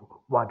 But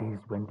what is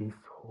when this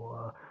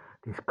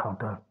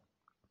counter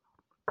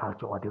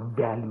culture, or the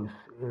values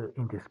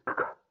in this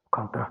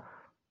counter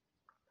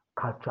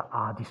culture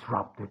are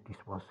disrupted? This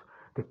was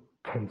the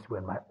case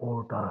when my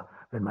older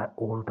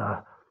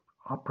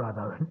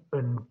brother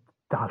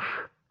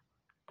Dash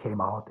came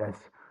out as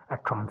a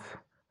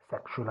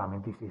transsexual. I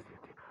mean,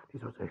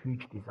 this was a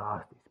huge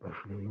disaster,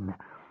 especially in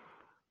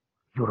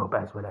Europe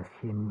as well as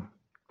in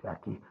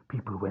Turkey.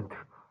 People went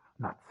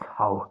nuts.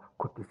 How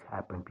could this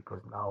happen?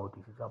 Because now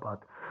this is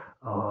about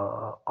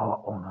our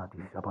honor,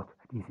 this is about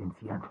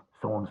decency and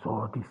so on.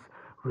 So this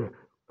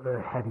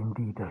had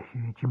indeed a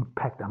huge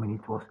impact. I mean,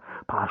 it was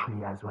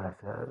partially, as well as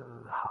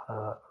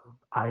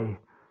I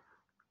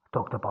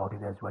talked about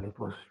it as well, it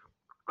was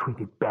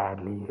treated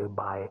badly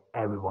by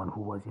everyone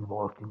who was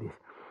involved in this.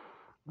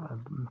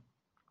 And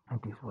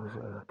this was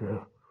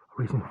the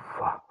reason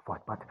for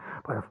it. But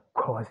of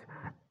course,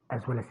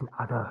 as well as in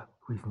other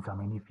reasons, I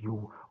mean, if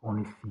you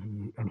only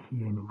see and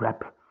hear in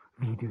rap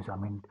videos, I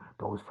mean,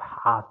 those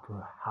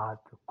hardcore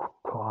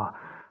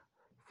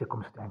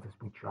circumstances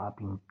which are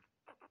being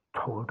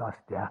told us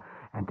there,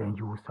 and then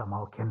you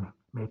somehow can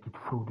make it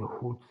through the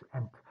hoods,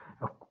 and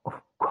of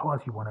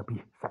course you want to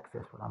be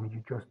successful. I mean,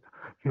 you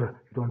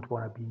don't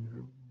want to be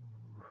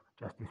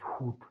just this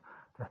hood,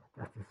 just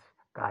this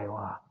guy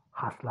or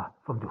hustler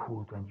from the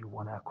hood, and you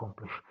want to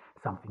accomplish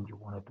something, you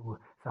want to do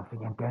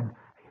something, and then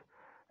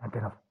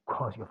of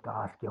course you have to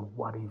ask,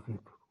 what is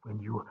it when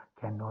you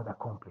cannot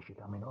accomplish it?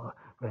 I mean,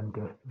 when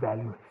the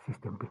value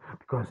system,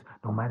 because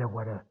no matter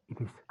whether it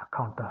is a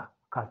counter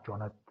culture or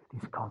not,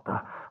 this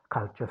counter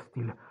culture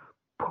still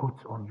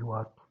puts on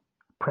your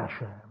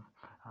pressure.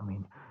 I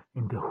mean,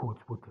 in the hoods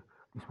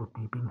this would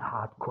be being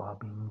hardcore,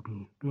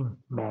 being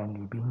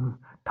manly, being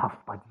tough,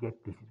 but yet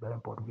this is very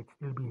important. Yet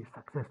still be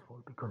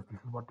successful, because this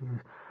is what is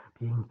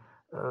being.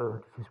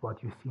 This is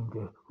what you see in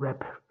the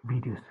rap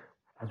videos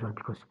as well.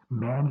 Because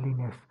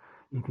manliness,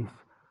 it is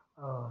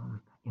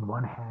in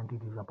one hand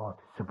it is about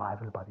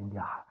survival, but in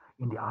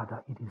the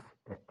other it is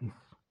that this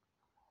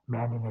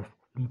manliness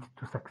leads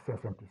to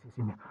success, and this is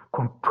in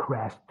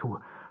contrast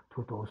to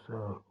those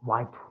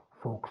white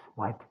folks,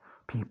 white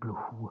people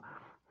who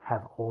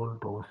have all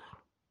those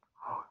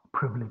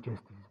privileges.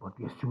 This is what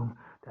we assume,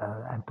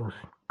 and those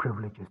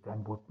privileges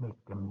then would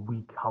make them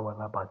weak.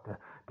 However, but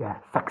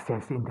their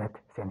success in that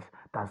sense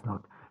does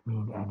not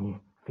mean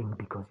anything,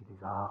 because it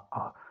is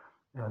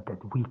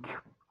that weak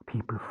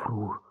people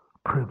through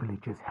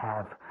privileges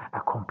have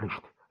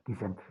accomplished this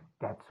and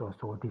that.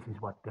 So this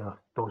is what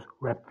those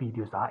rap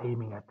videos are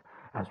aiming at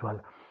as well.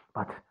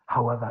 But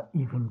however,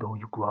 even though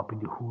you grew up in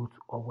the hoods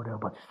or whatever,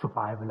 but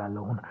survival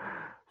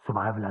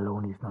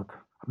alone is not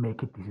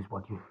make it. This is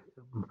what you,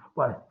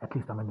 well, at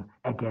least, I mean,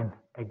 again,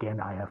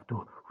 I have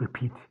to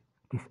repeat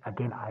this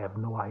again. I have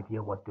no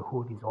idea what the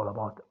hood is all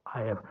about.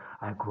 I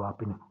grew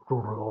up in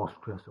rural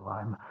Austria, so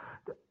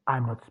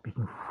I'm not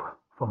speaking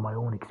from my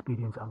own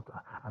experience.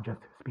 I'm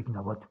just speaking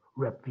about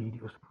rap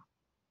videos,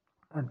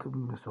 and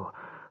so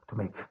to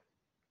make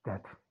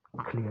that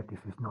clear, this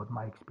is not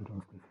my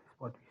experience. This is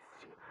what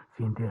we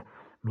see in the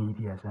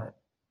media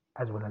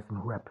as well as in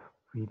rap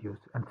videos,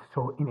 and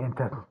so in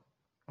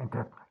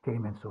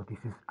entertainment. So this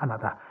is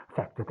another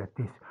factor, that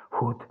this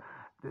hood,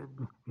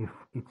 with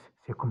its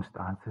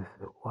circumstances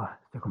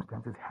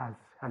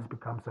has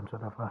become some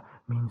sort of a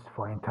means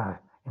for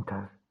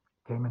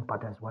entertainment,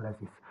 but as well as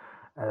is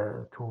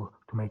to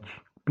make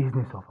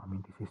business of. I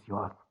mean, this is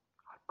your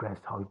dress,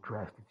 how you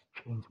dress,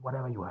 it's chains,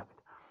 whatever you have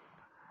it.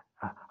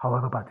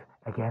 However, but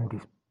again,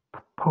 this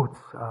puts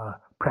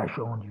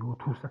pressure on you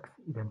to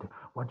succeed, and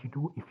what you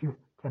do if you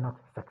cannot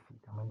succeed.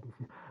 I mean, this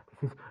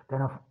is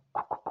then of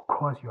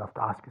course you have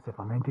to ask yourself.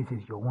 I mean, this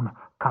is your own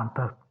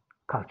counter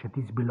culture.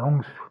 This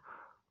belongs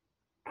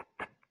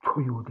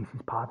to you. This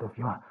is part of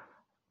your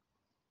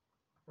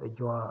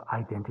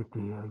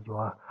identity,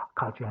 your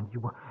culture,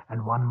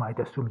 and one might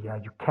assume, yeah,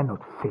 you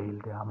cannot fail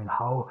there. I mean,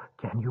 how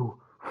can you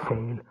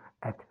fail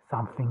at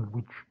something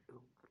which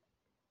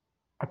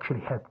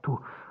actually help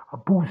to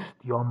boost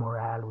your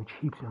morale, which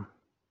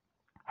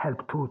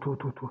help to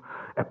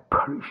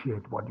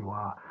appreciate what you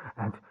are,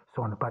 and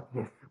so on. But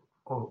yes,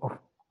 of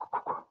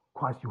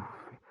course you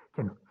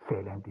can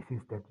fail, and this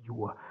is that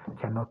you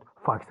cannot,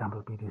 for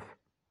example, be this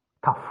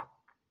tough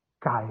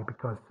guy,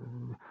 because,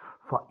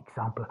 for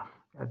example,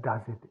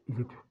 is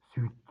it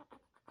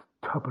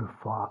suitable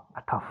for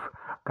a tough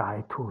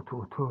guy to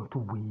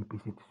weep?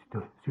 Is it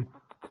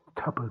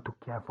suitable to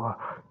care for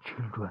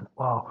children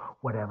or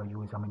whatever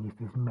you is? I mean, is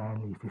this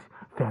manly? Is this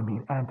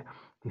feminine? And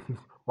this is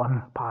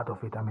one part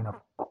of it. I mean, of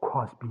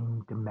course,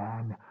 being the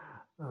man,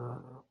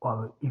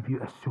 or if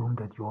you assume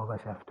that you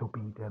always have to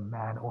be the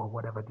man or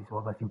whatever, this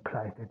always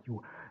implies that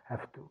you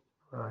have to,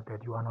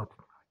 that you are not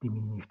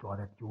diminished, or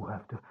that you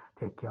have to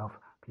take care of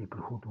people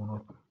who do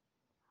not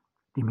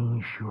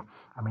diminish you.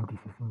 I mean, this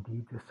is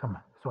indeed some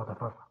sort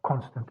of a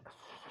constant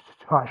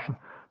assertion,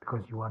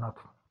 because you are not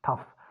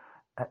tough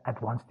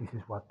at once. This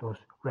is what those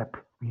rap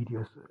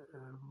videos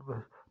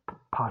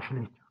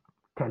partially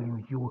tell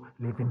you. You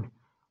live in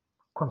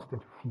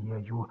constant fear,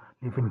 you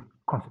live in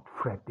constant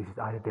threat. This is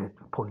either the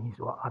police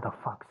or other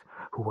fucks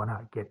who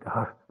wanna get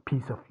a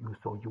piece of you,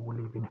 so you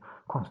live in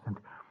constant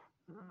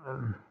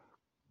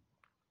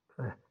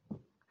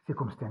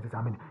circumstances.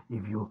 I mean,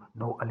 if you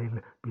know a little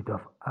bit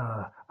of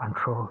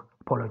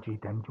anthropology,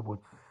 then you would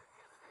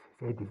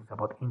say this is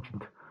about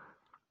ancient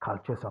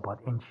cultures,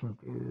 about ancient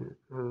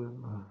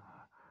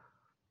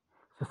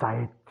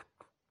societies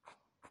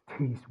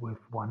with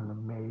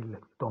one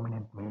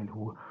dominant male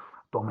who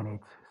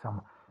dominates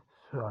some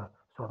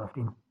sort of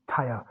the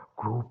entire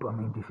group. I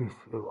mean, this is,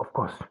 of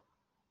course,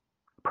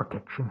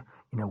 protection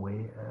in a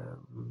way.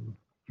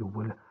 You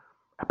will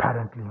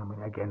apparently, I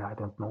mean, again, I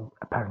don't know,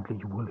 apparently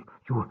you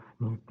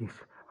need this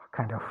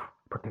kind of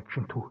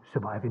protection to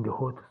survive in the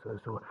hood.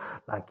 So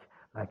like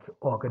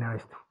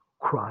organized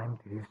crime,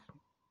 this is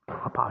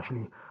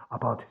partially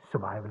about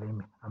survival.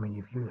 I mean,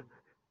 if you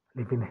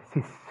live in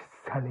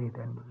Sicily,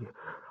 then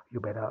you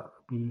better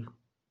be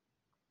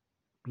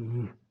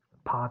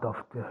part of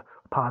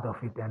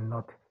it and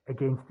not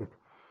against it.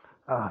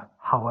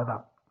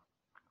 However,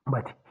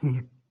 but here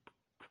you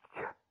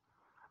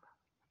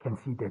can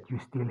see that you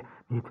still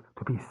need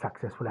to be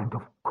successful, and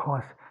of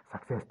course,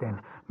 success then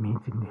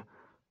means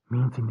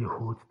in the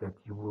hoods that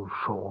you will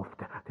show off,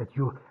 that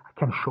you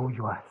can show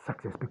your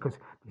success, because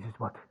this is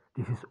what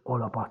this is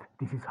all about.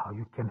 This is how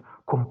you can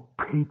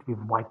compete with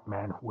white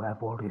men who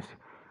have all these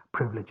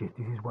privileges.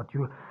 This is what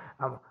you,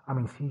 I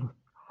mean, see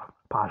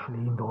partially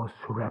in those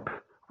rap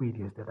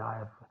videos that I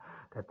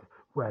have,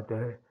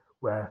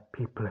 where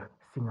people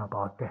sing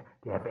about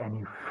they have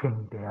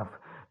anything, they are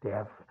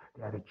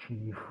the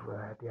chief,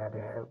 they are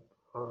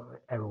the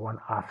everyone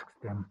asks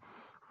them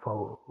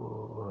for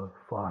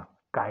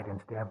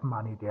guidance. They have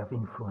money, they have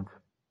influence.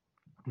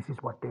 This is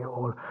what they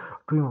all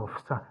dream of,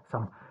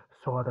 some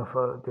sort of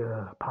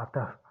the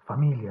pater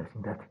familias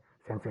in that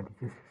sense, and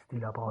it is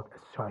still about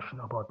assertion,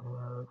 about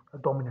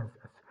dominance,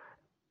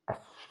 as,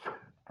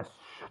 as,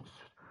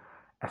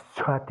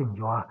 asserting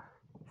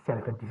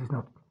yourself, and this is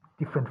not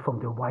different from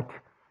the white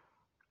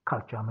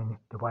culture. I mean,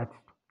 the white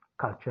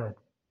culture,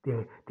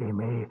 they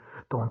may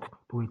don't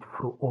do it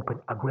through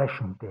open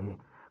aggression. They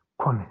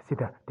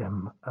consider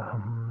them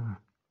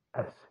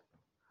as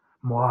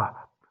more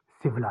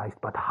civilized,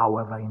 but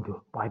however, in the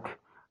white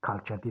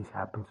culture, this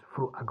happens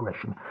through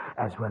aggression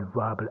as well,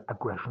 verbal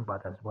aggression,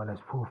 but as well as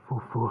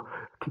through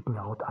kicking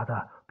out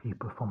other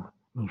people from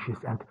niches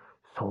and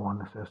so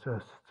on.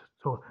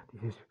 So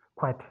this is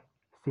quite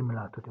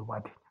similar to the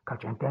white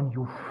culture, and then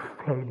you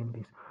fail in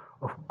this.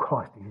 Of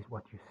course, this is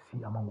what you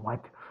see among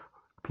white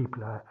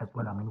people as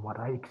well. I mean, what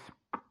I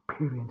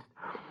experienced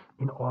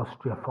in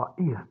Austria, for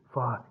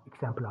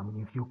example, I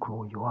mean, if you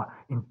grow your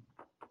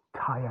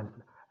entire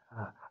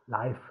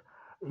life,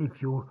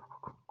 if you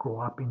grow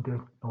up in the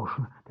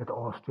notion that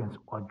Austrians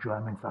or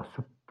Germans are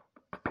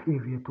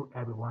superior to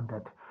everyone,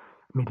 that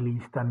Middle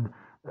Eastern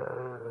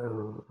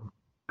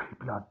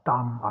people are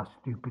dumb, are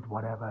stupid,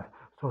 whatever.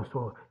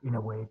 So in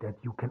a way that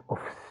you can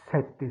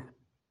offset this,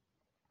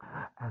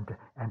 and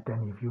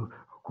then if you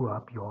grew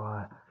up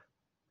your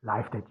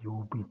life that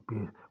you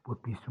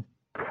would be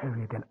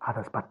superior than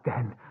others, but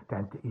then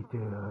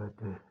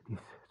this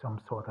some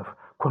sort of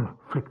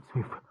conflicts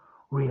with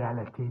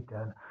reality.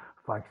 Then,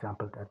 for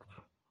example, that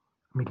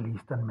Middle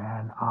Eastern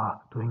men are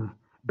doing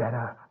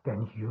better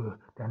than you,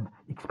 than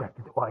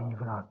expected, or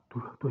even are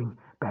doing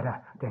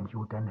better than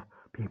you, then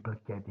people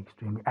get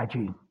extremely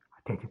agitated.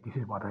 This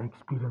is what I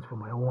experienced from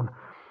my own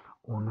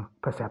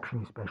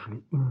perception,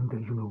 especially in the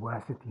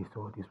university.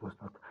 So this was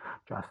not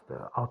just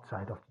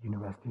outside of the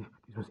university,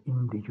 this was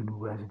in the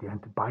university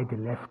and by the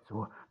left,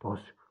 so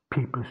those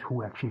people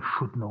who actually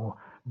should know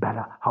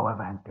better.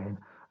 However, and then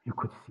you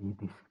could see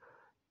this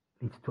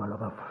leads to a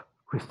lot of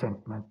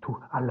resentment,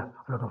 to a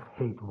lot of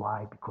hate.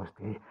 Why? Because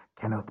they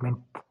cannot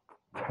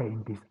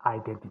maintain this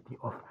identity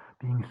of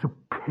being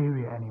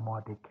superior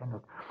anymore. They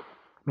cannot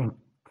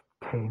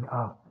maintain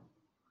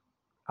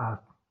a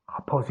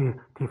positive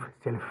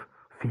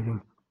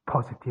self-feeling,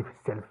 positive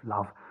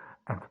self-love,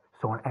 and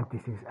so on. And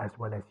this is as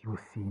well as you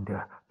see in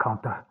the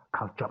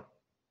counterculture.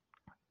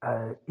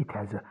 It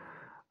has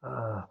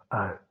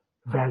a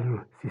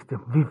value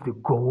system with the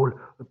goal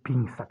of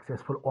being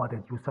successful, or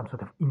that you some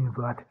sort of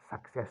invert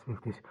success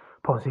with this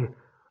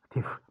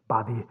positive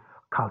body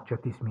culture.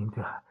 This means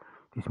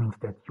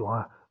that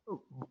your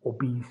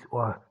obese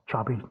or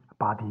chubby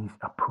body is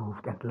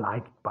approved and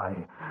liked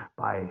by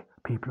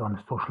people on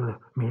social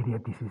media.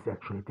 This is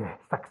actually the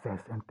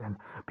success, and then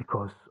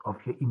because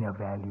of your inner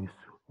values,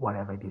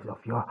 whatever it is,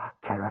 of your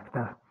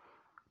character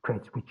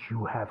traits, which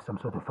you have some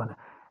sort of an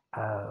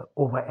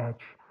over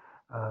edge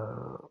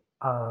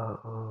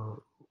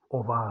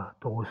over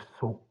those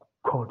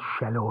so-called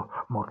shallow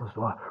models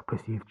or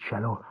perceived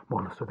shallow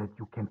models, so that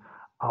you can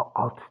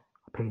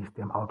outpace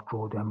them,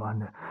 outgrow them,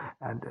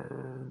 and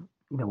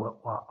or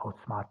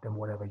outsmart them,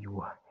 whatever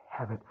you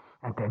have it,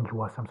 and then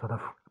you are some sort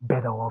of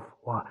better off,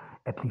 or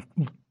at least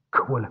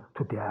equal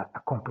to their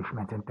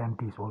accomplishments, and then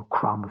this all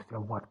crumbles.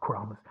 What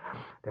crumbles?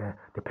 The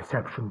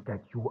perception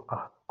that you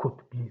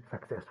could be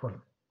successful.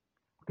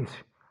 This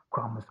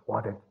crumbles,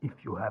 or that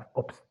if you have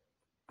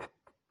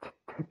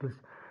obstacles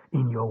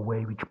in your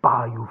way which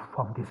bar you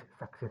from this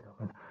success,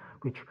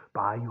 which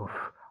bar you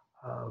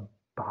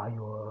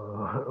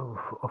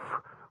of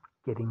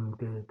getting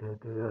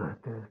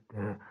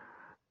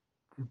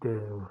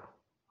the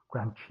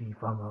grand chief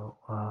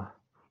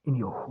in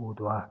your hood,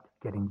 or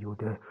getting you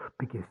the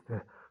biggest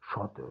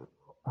shot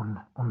on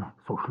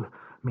social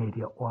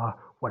media or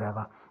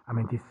whatever. I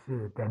mean, this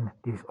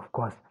of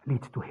course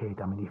leads to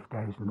hate. I mean, if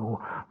there is no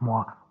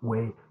more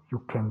way you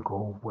can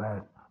go,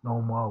 where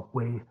no more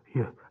way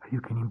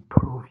you can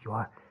improve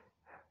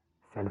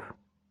yourself,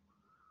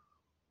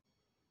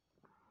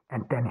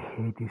 and then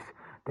hate is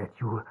that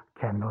you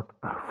cannot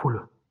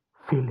fulfill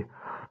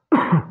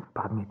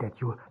pardon me,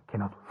 that you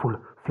cannot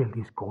fulfill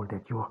this goal,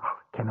 that you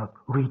cannot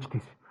reach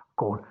this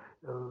goal,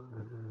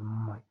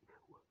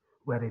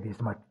 whether it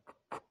is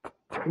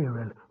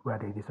material,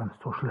 whether it is on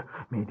social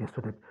media,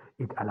 so that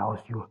it allows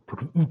you to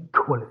be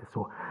equal,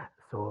 so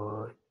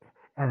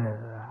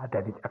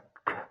that it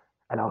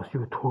allows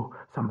you to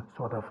some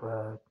sort of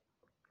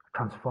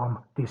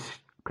transform this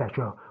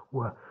pleasure,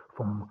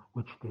 from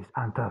which this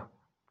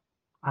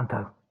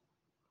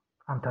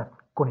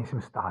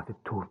antagonism started,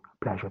 to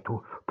pleasure,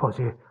 to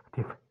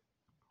positive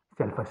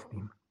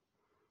self-esteem.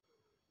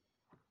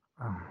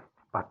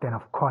 But then,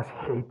 of course,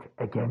 hate,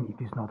 again,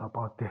 it is not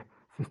about the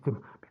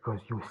system,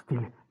 because you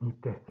still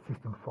need the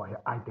system for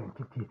your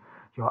identity,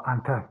 your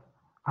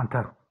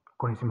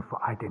antagonism for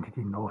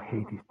identity. No,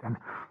 hate is then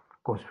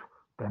goes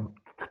then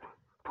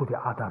to the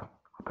other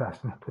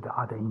person, to the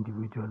other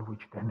individual,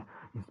 which then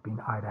is being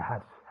either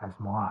has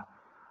more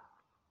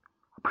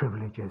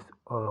privileges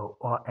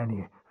or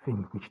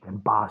anything which then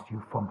bars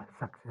you from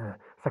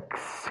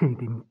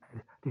succeeding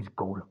this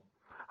goal.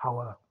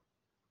 However,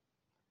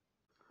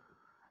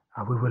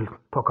 we will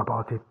talk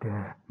about it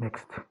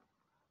next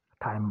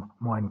time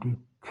more in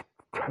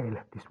detail.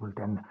 This will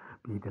then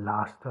be the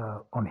last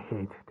on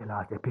hate, the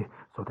last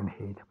episode on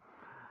hate.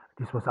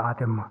 This was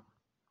Adem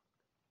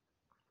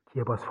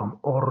Kiebos from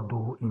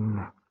Ordu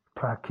in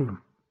Turkey.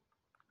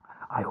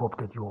 I hope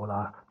that you all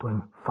are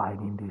doing fine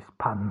in this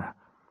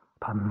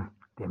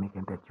pandemic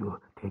and that you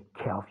take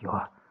care of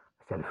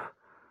yourself.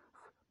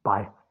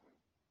 Bye.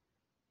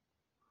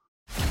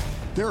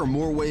 There are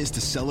more ways to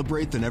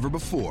celebrate than ever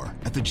before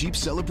at the Jeep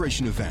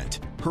Celebration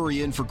event.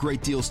 Hurry in for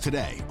great deals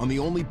today on the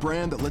only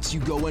brand that lets you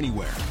go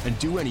anywhere and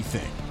do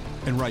anything.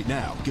 And right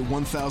now, get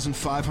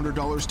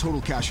 $1,500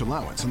 total cash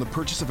allowance on the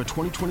purchase of a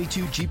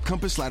 2022 Jeep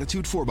Compass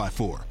Latitude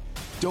 4x4.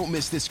 Don't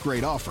miss this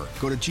great offer.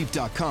 Go to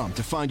Jeep.com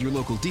to find your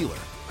local dealer.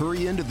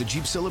 Hurry into the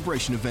Jeep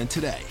Celebration event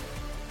today.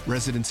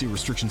 Residency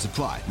restrictions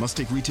apply. Must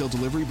take retail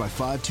delivery by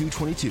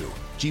 5/2/22.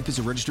 Jeep is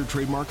a registered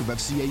trademark of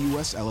FCA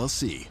US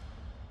LLC.